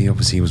 but he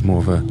obviously was more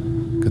of a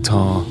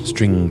guitar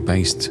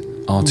string-based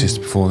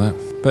artist before that.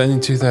 But in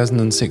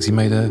 2006, he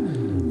made a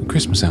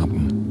Christmas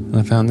album, and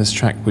I found this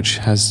track which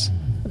has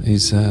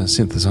his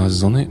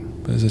synthesizers on it.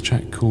 But there's a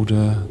track called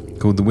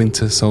The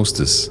Winter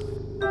Solstice.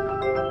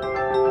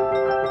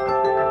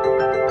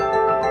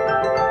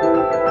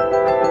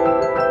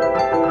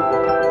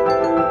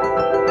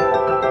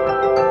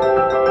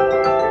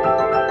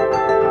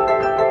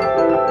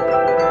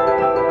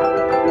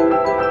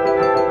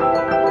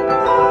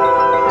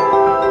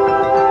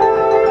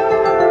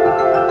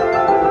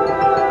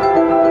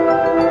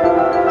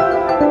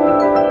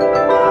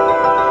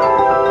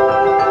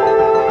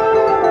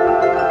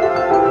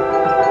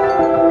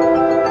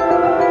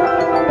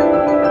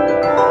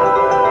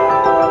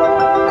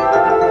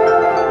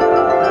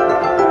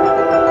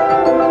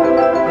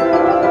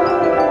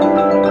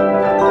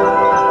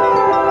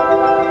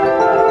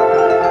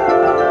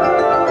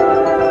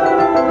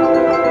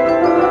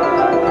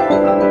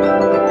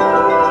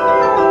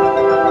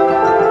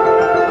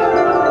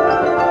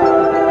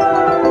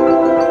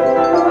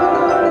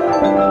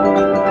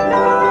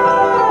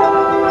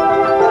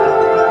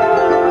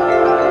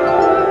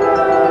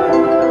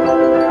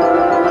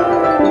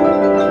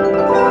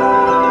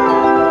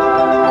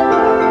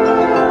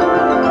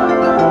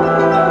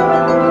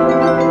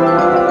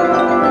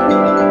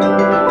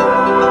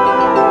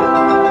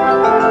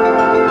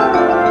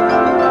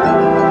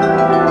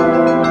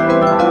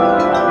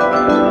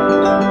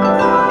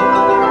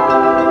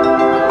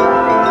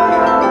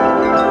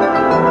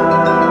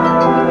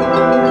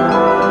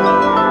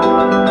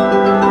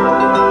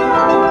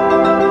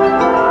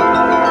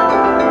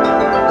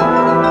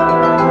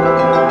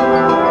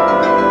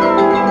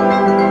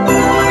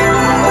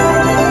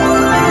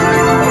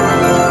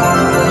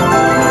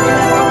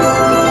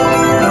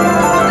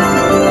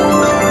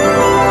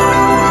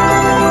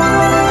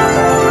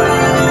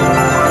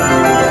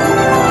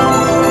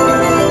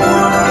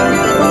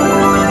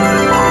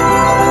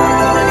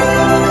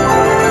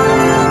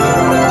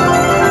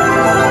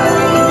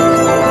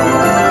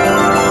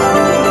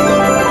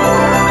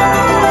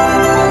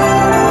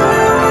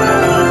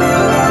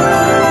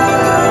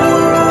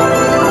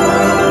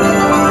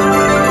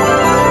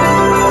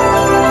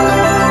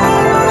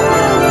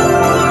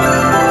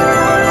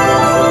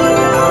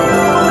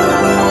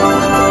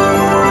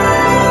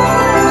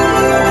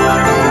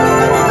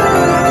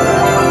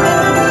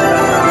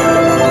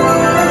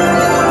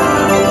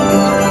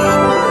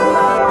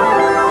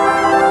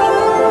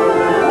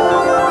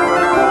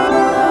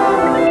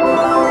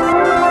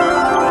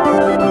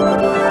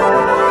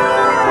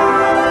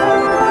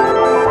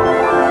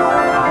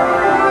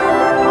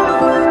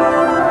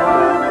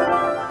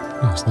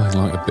 It's nice,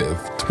 like a bit of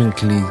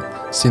twinkly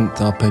synth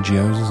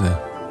arpeggios, is there?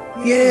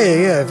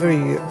 Yeah,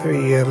 very,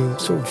 very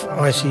sort of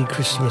icy,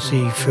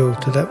 Christmassy feel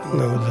to that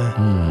one over there.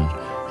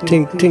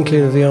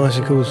 Tinkling of the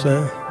icicles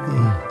there.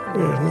 Yeah,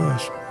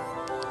 it's nice.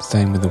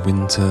 Staying with the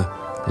winter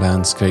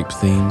landscape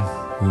theme,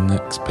 the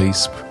next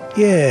piece.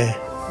 Yeah,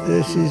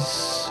 this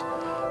is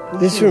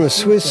from a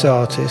Swiss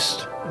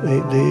artist.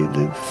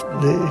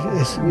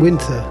 It's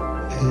Winter.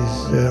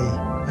 His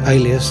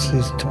alias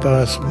is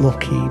Tobias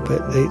Mocky,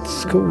 but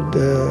it's called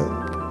the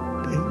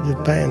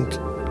band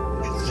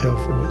itself,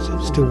 or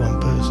it's still one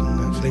person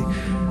actually.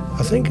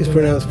 I think it's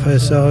pronounced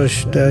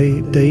Passage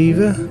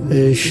d'Eva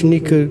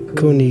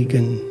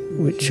Schneekonigen,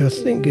 which I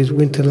think is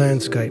Winter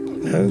Landscape.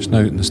 No?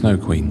 The Snow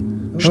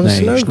Queen. The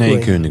Snow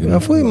Queen. Schneekönigin. I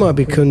thought it might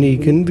be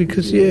Konigen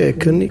because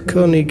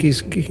Konig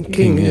is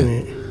king, isn't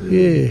it?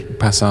 Yeah.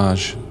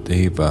 Passage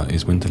d'Eva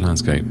is Winter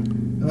Landscape.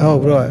 Oh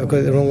right, I got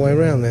it the wrong way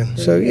around then.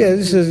 So yeah,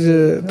 this is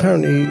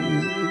apparently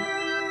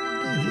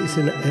it's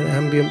an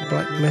ambient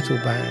black metal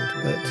band,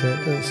 but it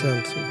doesn't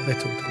sound sort of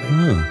metal to me.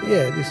 Oh.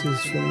 Yeah, this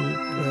is from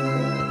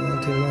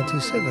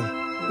 1997.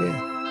 Yeah.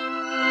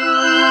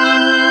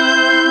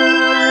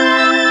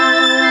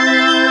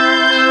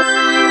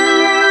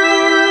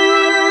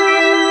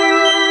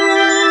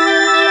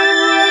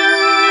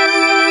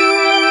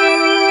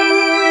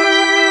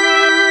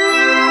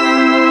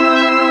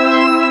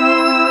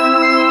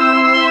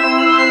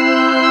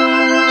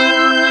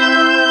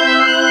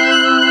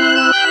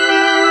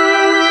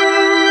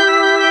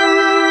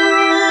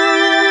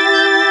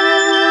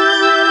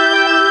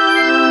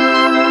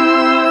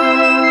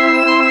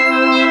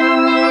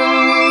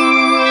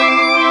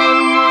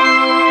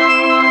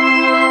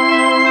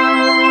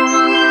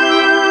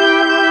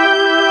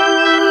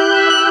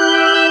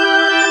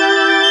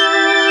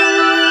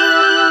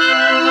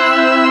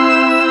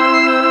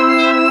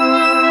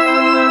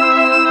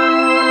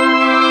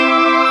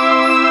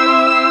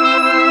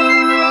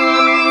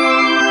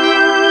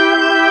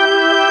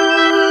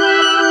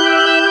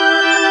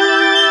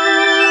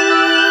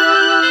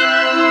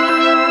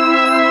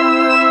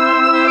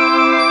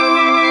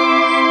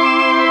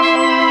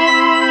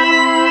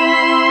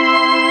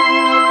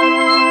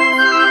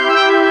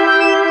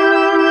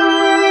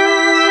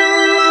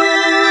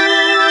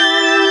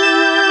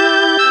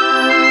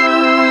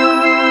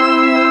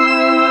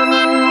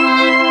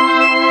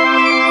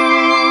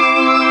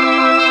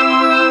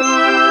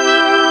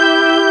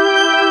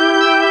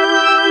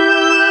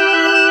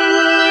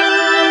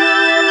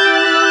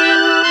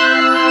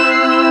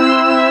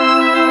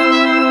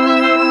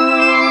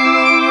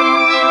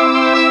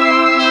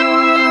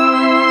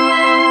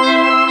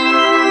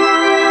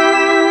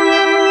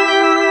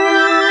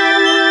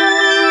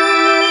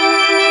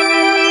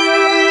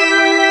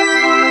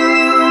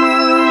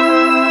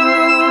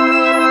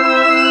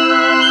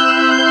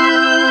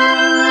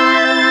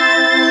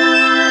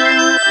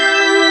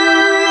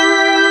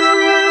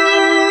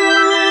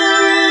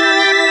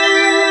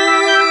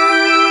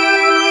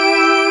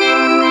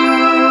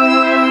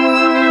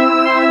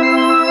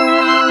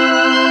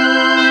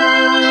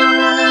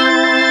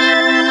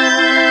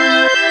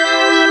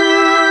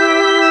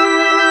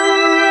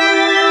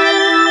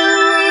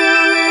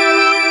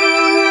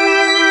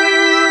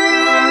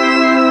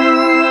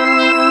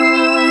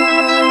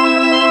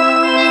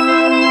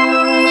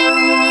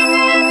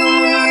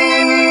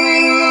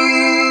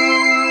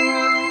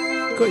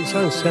 Got its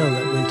own sound,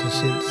 that winter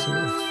synth sort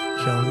of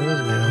genre,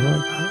 isn't it? I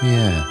like that.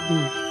 Yeah.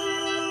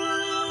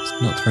 It's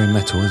not very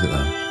metal, is it,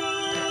 though?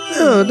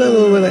 No, I don't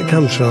know where that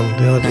comes from,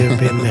 the idea of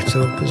being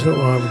metal. It's not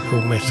what I would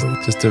call metal.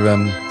 Just a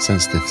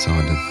sensitive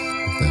side of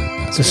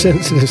that The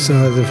sensitive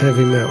side of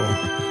heavy metal.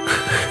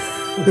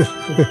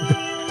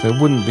 So it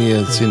wouldn't be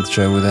a synth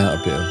show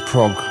without a bit of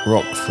prog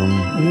rock from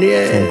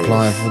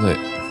Clive, would it?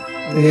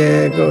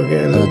 Yeah, got to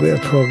get a little bit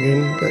of prog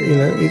in, but you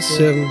know, it's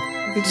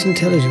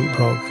intelligent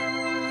prog.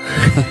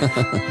 What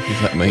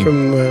does that mean?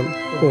 From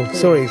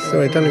sorry,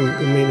 I don't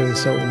even mean to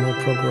insult all my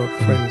prog rock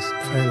fans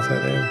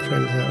out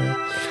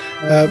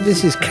there.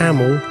 This is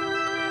Camel,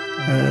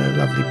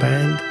 lovely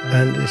band,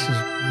 and this is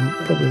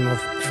probably my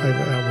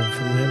favourite album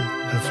from them,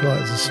 The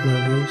Flight of the Snow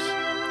Goose.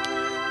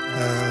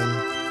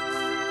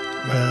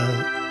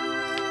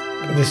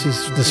 This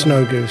is the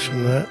Snow Goose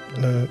from that.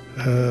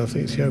 I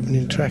think it's the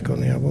opening track on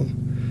the album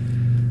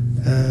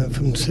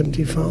from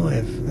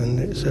 '75, and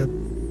it's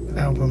an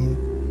album.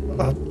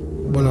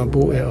 When I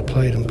bought it, I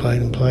played it.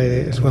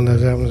 It's one of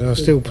those albums I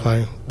still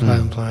play it,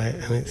 and I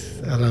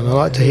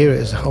like to hear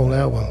it as a whole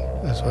album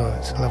as well.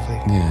 It's lovely.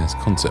 Yeah, it's a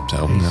concept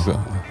album.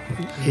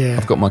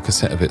 I've got my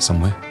cassette of it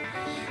somewhere.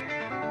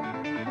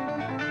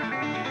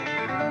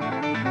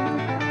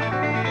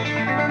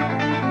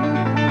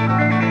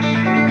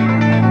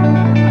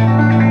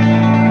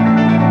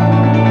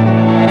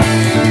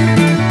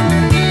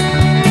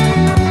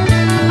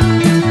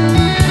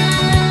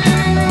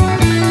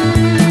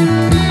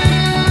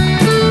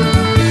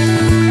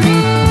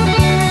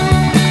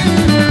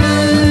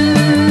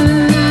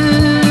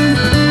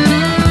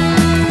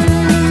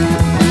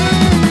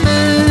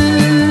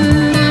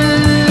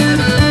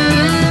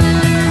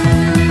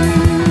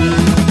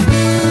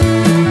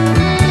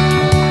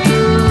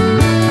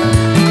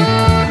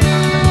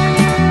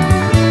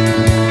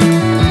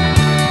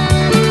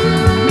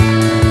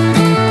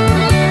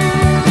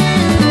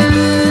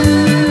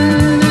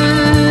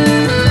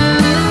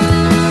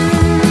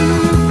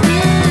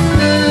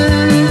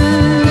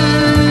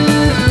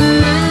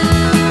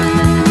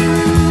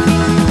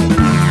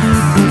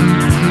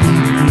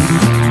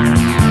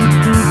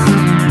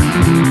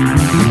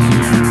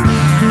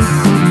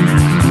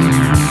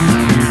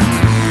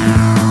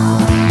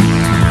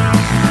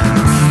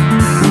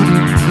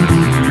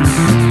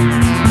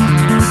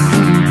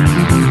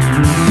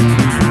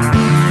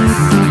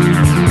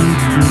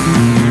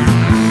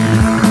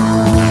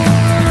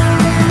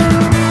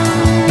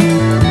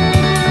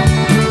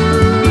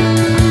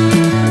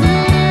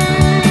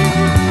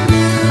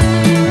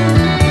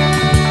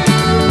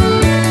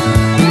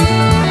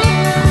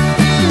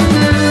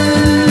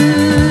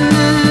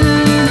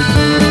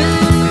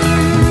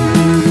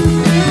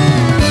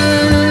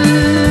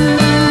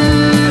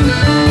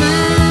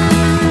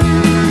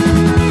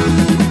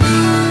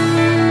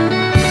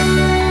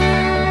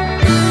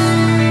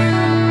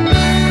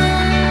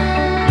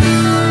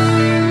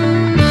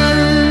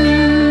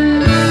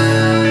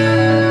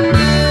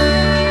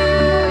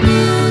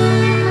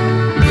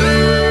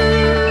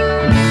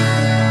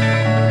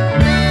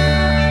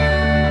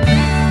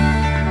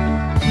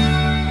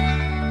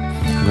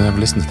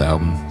 Synth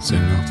album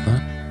soon after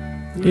that.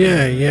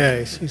 Yeah,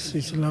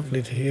 it's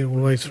lovely to hear all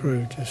the way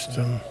through, just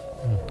like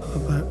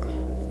that.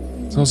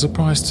 So I was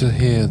surprised to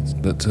hear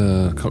that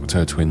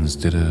Cocteau Twins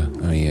did a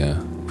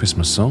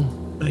Christmas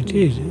song. They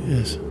did,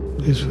 yes.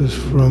 This was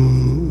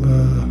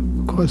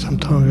from quite some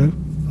time ago,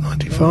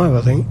 95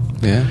 I think.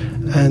 Yeah.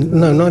 And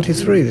no,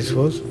 93 this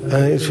was.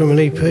 It's from an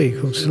EP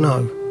called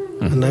Snow.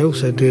 And they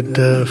also did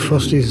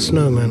Frosty the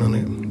Snowman on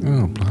it.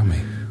 Oh,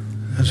 blimey.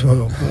 As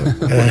well.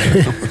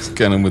 What's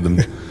going on with them?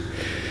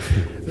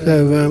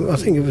 So I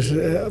think it was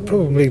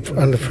probably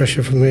under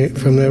pressure from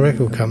their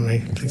record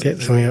company to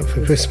get something out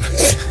for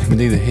Christmas. We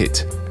need a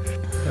hit.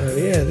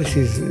 Yeah, this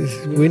is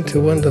Winter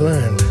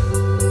Wonderland.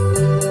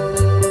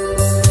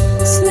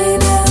 Sleigh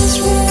bells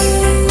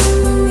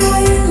ring,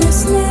 are you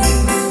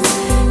listening?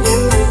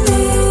 In the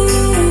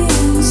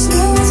lane,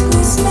 snow is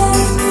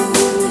glistening.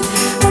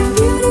 A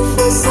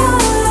beautiful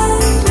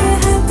sight, we're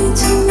happy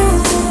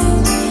tonight,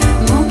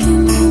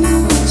 walking in a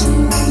winter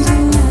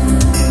wonderland.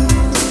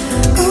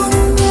 Gone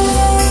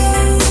away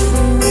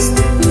is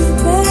the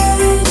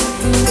bluebird,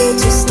 here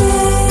to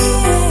stay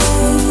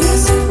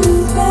is a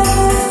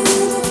bluebird.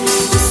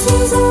 He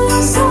sings all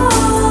our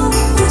song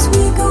as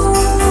we go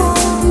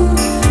along,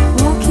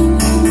 walking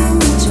in a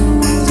winter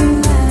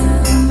wonderland.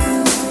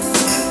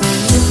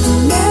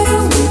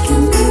 Together we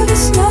can build a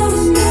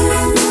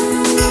snowman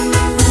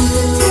and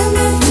pretend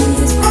that he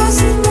is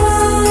passing by.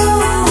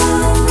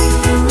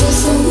 We're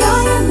so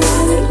young and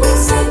married, we'll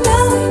say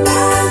mellow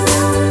man,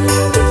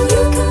 but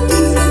you can do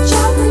the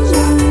job when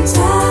you're in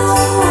town.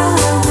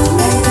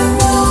 Later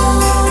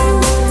on,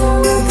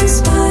 we'll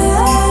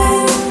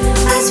conspire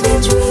as we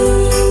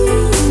dream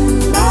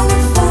by the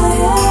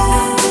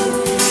fire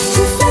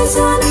to face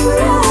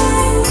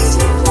unafraid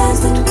the plans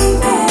that we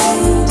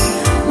made,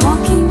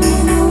 walking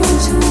in a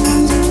winter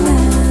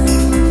wonderland.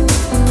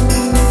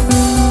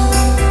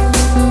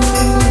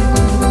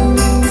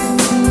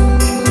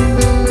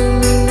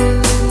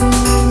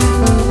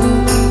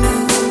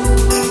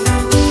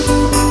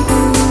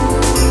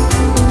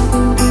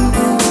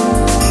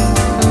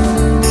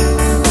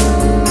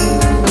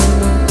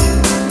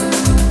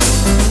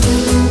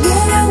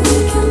 Yeah, we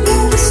can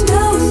build a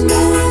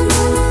snowman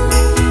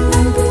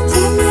and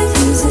pretend that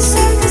he's a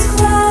circus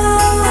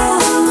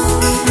clown.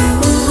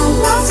 We'll have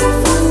lots of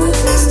fun with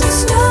Mr.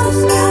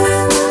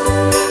 Snowman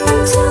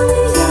until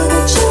the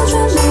other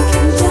children make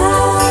him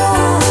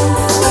down.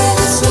 Where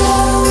the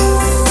snow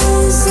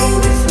is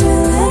ain't it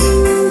thrilling?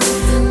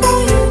 Boy,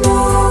 you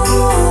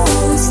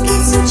know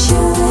skits are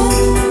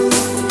chilling.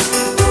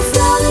 We'll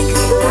frolic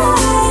and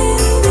play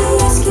the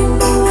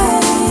Eskimo way,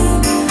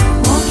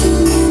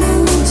 walking in a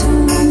winter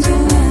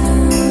wonderland.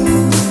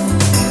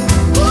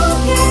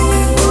 Walking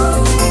in a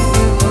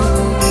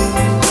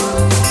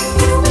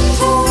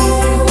winter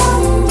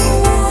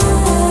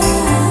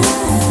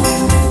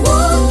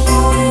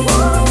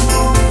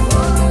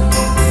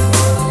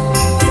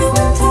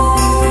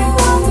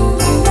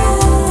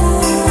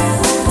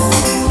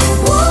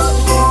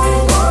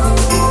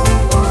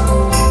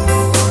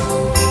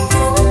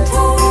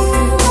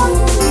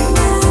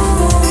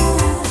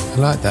I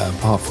like that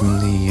apart from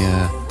the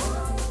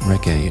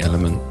reggae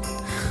element.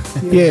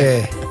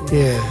 Yeah.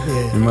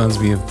 Reminds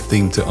me of the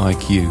theme to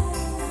IQ.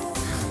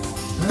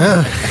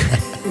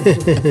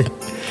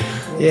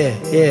 Yeah,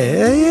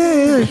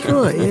 that's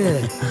right,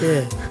 yeah.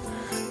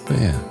 But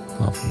yeah,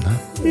 apart from that,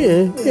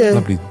 Yeah.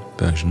 lovely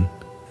version.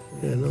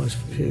 Yeah, nice.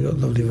 She's got a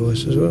lovely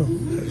voice as well,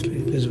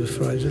 actually, Elizabeth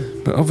Fraser.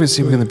 But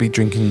obviously we're going to be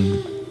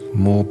drinking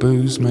more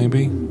booze,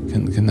 maybe.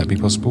 Can that be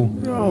possible?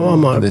 Oh, I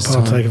might At this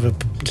partake of a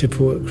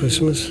tipple at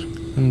Christmas.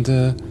 And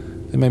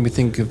it made me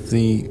think of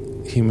the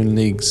Human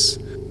League's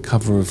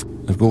cover of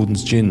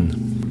Gordon's Gin.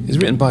 It's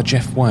written by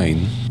Jeff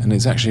Wayne, and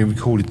it's actually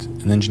recorded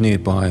and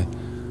engineered by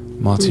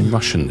Martin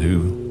Russian,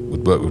 who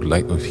would work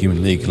with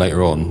Human League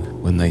later on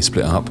when they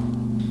split up.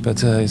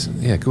 But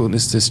cool.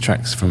 This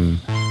track's from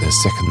their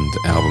second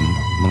album,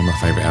 one of my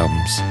favourite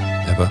albums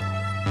ever,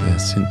 their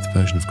synth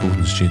version of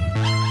Gordon's Gin.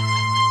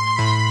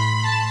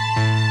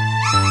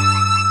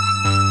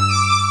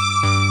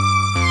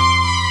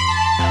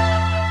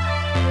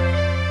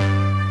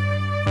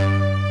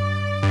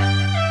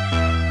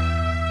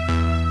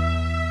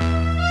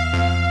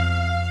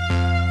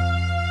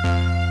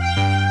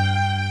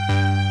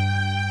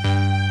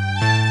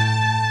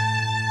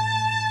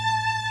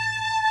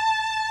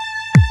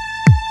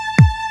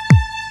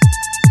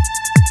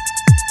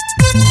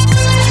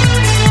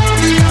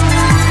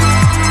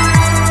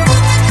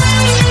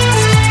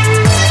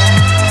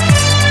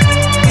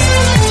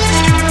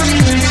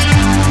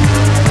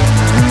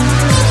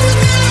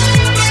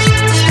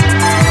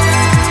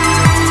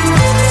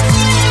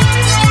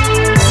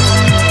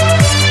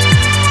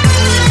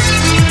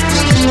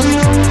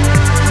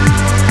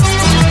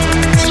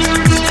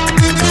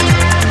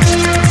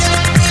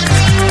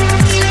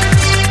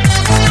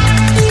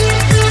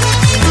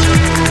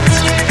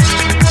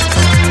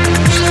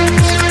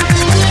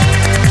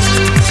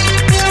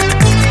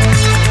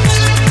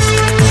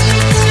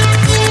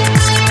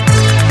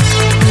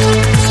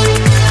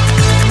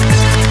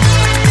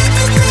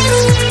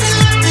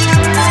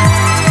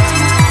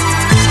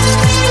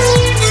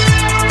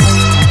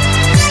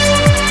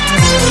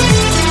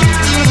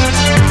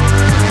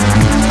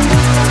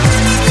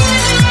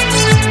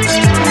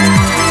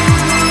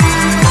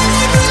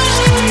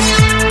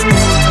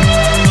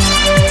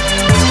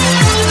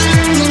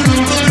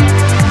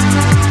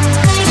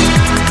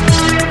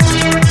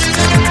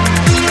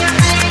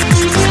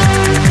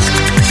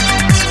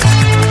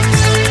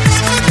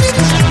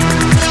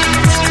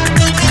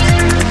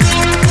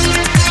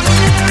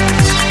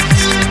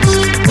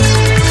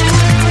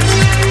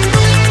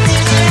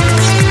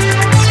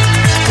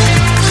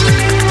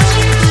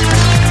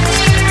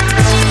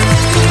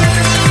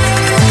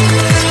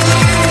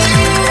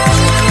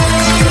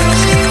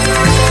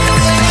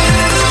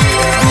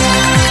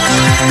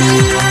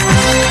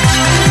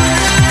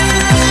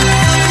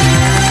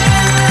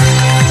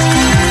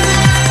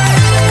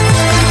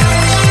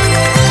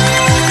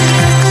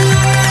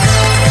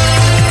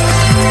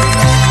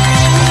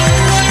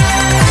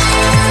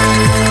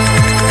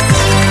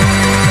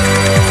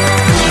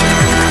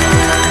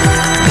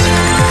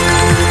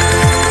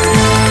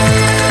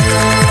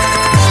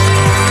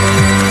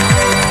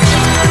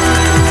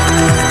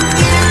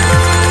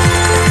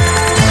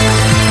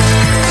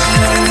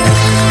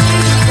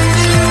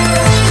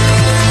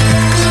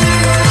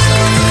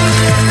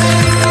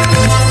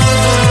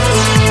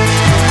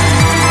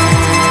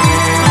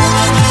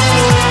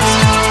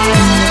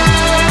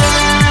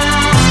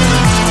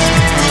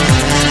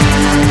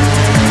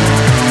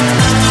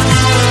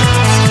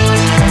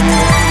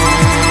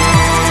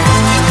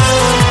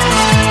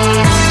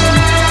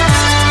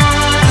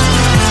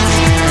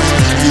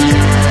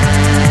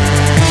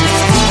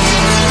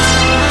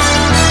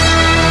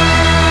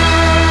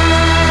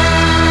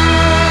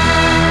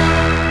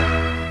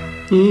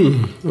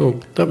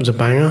 That was a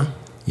banger.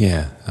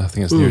 Yeah, I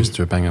think it's nearest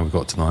to a banger we've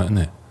got tonight, isn't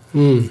it?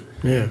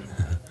 Yeah,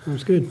 that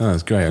was good. Oh,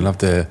 that's great. I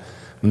love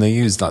when they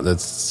used like the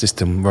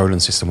system,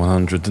 Roland System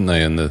 100, didn't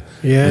they? And the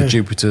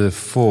Jupiter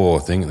 4,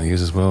 I think they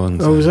use as well. And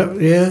was that?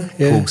 Yeah.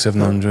 Korg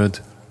 700.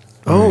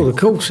 Oh, the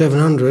Korg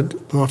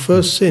 700, my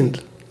first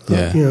synth.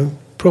 Yeah. You know,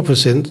 proper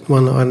synth,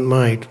 one that I hadn't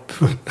made.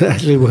 That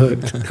actually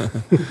worked.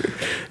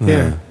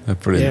 Yeah.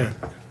 Brilliant.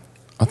 Yeah.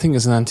 I think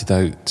as an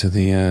antidote to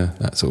the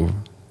that sort of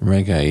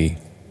reggae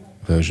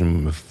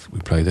version we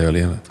played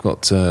earlier, I've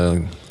got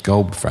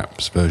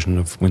Goldfrapp's version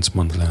of Winter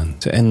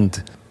Wonderland to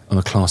end on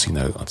a classy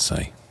note, I'd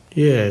say.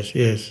 Yes,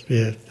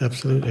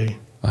 absolutely.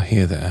 I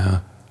hear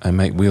that our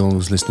mate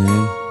Will's listening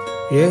in.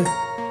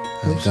 Yeah.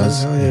 As it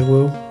does. Oh, yeah,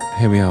 Will.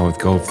 Here we are with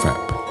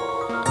Goldfrapp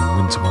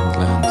and Winter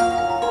Wonderland.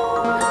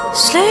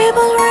 Sleigh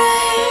bell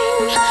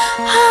ring,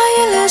 are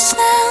you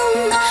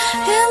listening?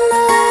 In the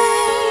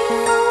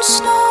lane,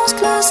 snow's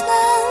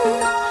glistening.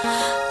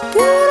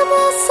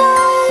 Beautiful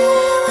sight,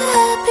 we're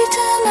happy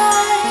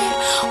tonight.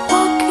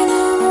 Walking in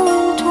the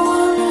winter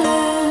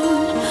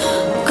wonderland.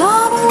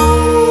 Gone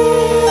away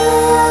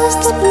is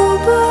the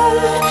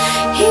bluebird.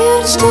 Here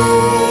to stay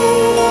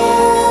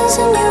is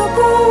a new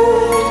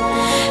bird.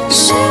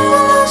 Sing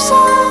a love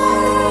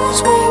song,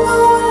 swing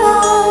all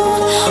along.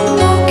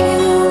 Walking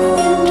in the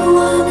winter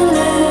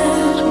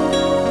wonderland.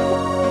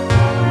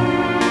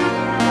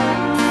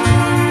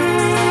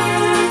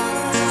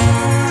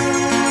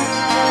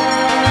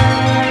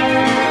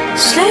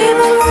 Sleigh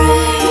bell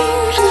ring,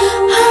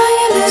 are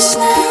you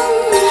listening?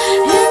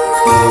 In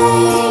the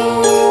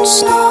lane,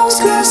 snow's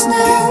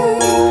glistening.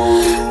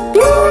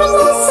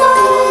 Beautiful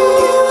sight,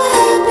 we're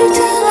happy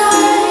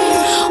tonight.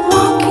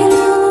 Walking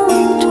in the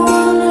winter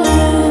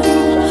wonderland.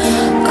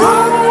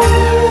 Gone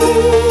away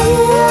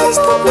is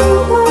the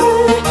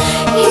bluebird.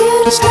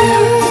 Here to stay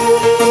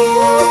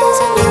is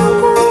a new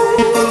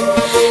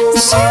bird.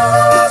 Sing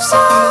the love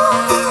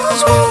songs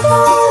we go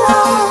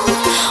along.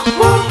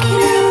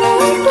 Walking in the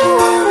winter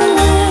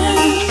wonderland.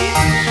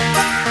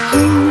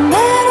 In the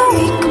meadow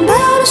we can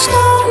build a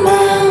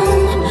snowman.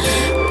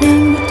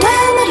 Then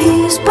pretend that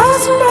he's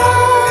buzzing brown.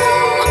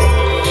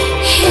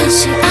 He'll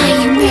say, "Are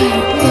you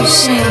married?" We'll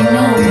say,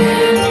 "No,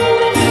 man."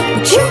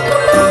 But you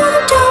can blow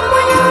the top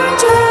when you're in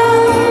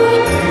town.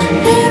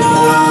 Later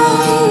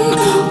on,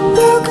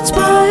 we'll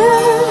conspire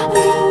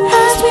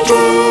as we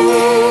dream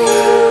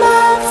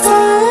by the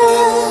fire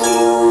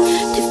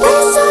to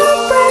face our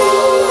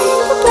brave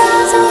the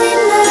plans that we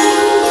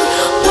made.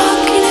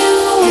 Walking in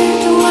the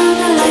winter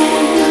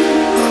wonderland.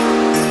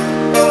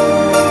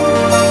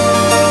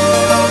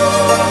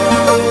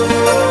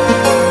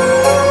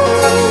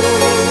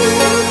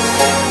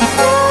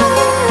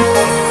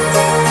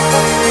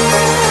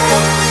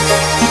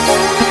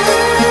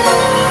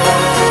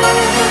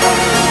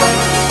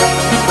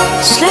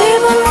 Sleigh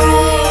bell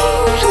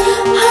ring,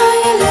 are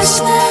you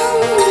listening?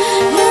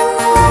 In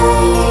the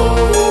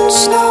lane,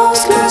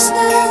 snow's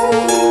glistening.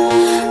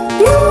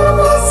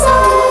 Beautiful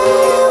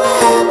sight, we're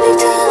happy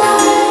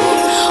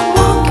tonight.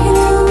 Walking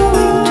in the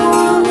winter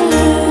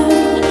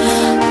wonderland.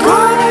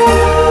 Gone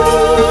away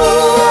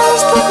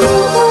is the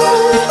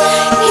bluebird.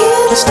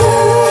 Here to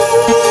stay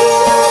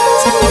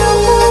is a new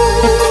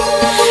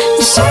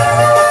bird. Sing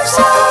the love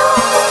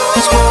songs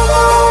we go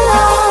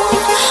along.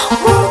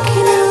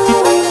 Walking in the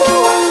winter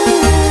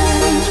wonderland.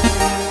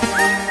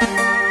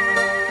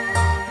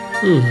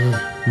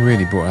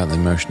 Really brought out the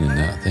emotion in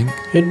that, I think.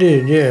 It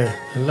did, yeah.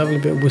 A lovely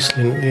bit of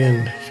whistling at the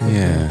end.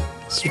 Yeah,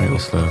 straight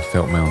off the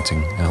Felt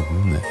Mounting album,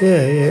 isn't it?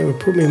 Yeah, it would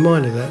put me in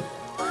mind of that.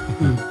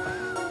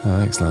 Oh,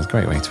 excellent. That's a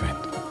great way to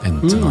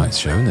end tonight's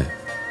show, isn't it?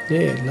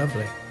 Yeah,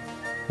 lovely.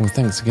 Well,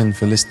 thanks again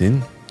for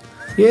listening.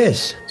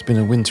 Yes, It's been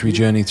a wintry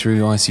journey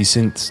through icy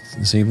synths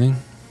this evening.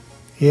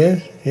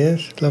 yes.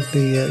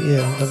 Lovely,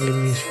 lovely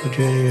musical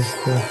journey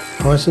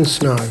of ice and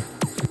snow.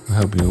 I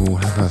hope you all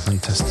have a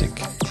fantastic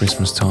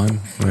Christmas time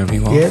wherever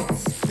you are. Yeah,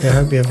 I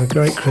hope you have a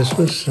great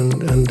Christmas and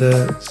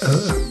a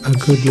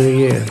good New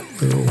Year.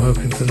 We're all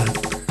hoping for that.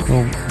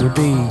 Well, we'll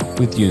be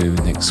with you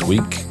next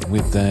week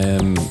with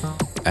our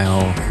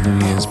New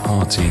Year's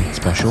party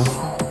special.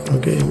 I'm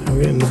getting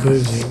the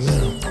boozing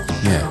now.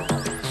 Yeah.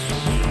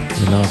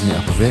 We're livening it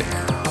up a bit.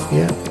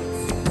 Yeah,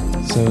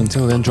 So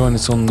until then, join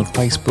us on the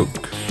Facebook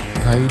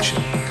page,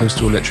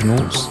 Coastal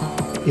Electronauts.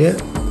 yeah.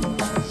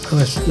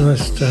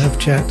 Nice to have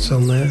chats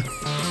on there.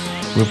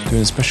 We're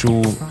doing a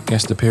special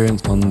guest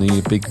appearance on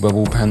the Big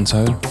Bubble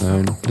Panto.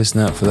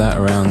 Listen out for that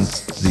around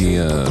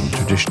the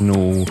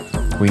traditional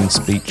Queen's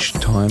Speech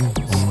time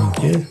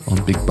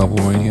on Big Bubble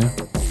Radio,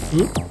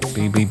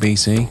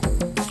 BBBC.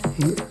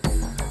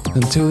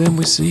 Until then,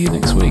 we'll see you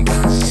next week.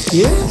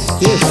 Yes.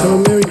 Have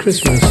a Merry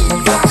Christmas.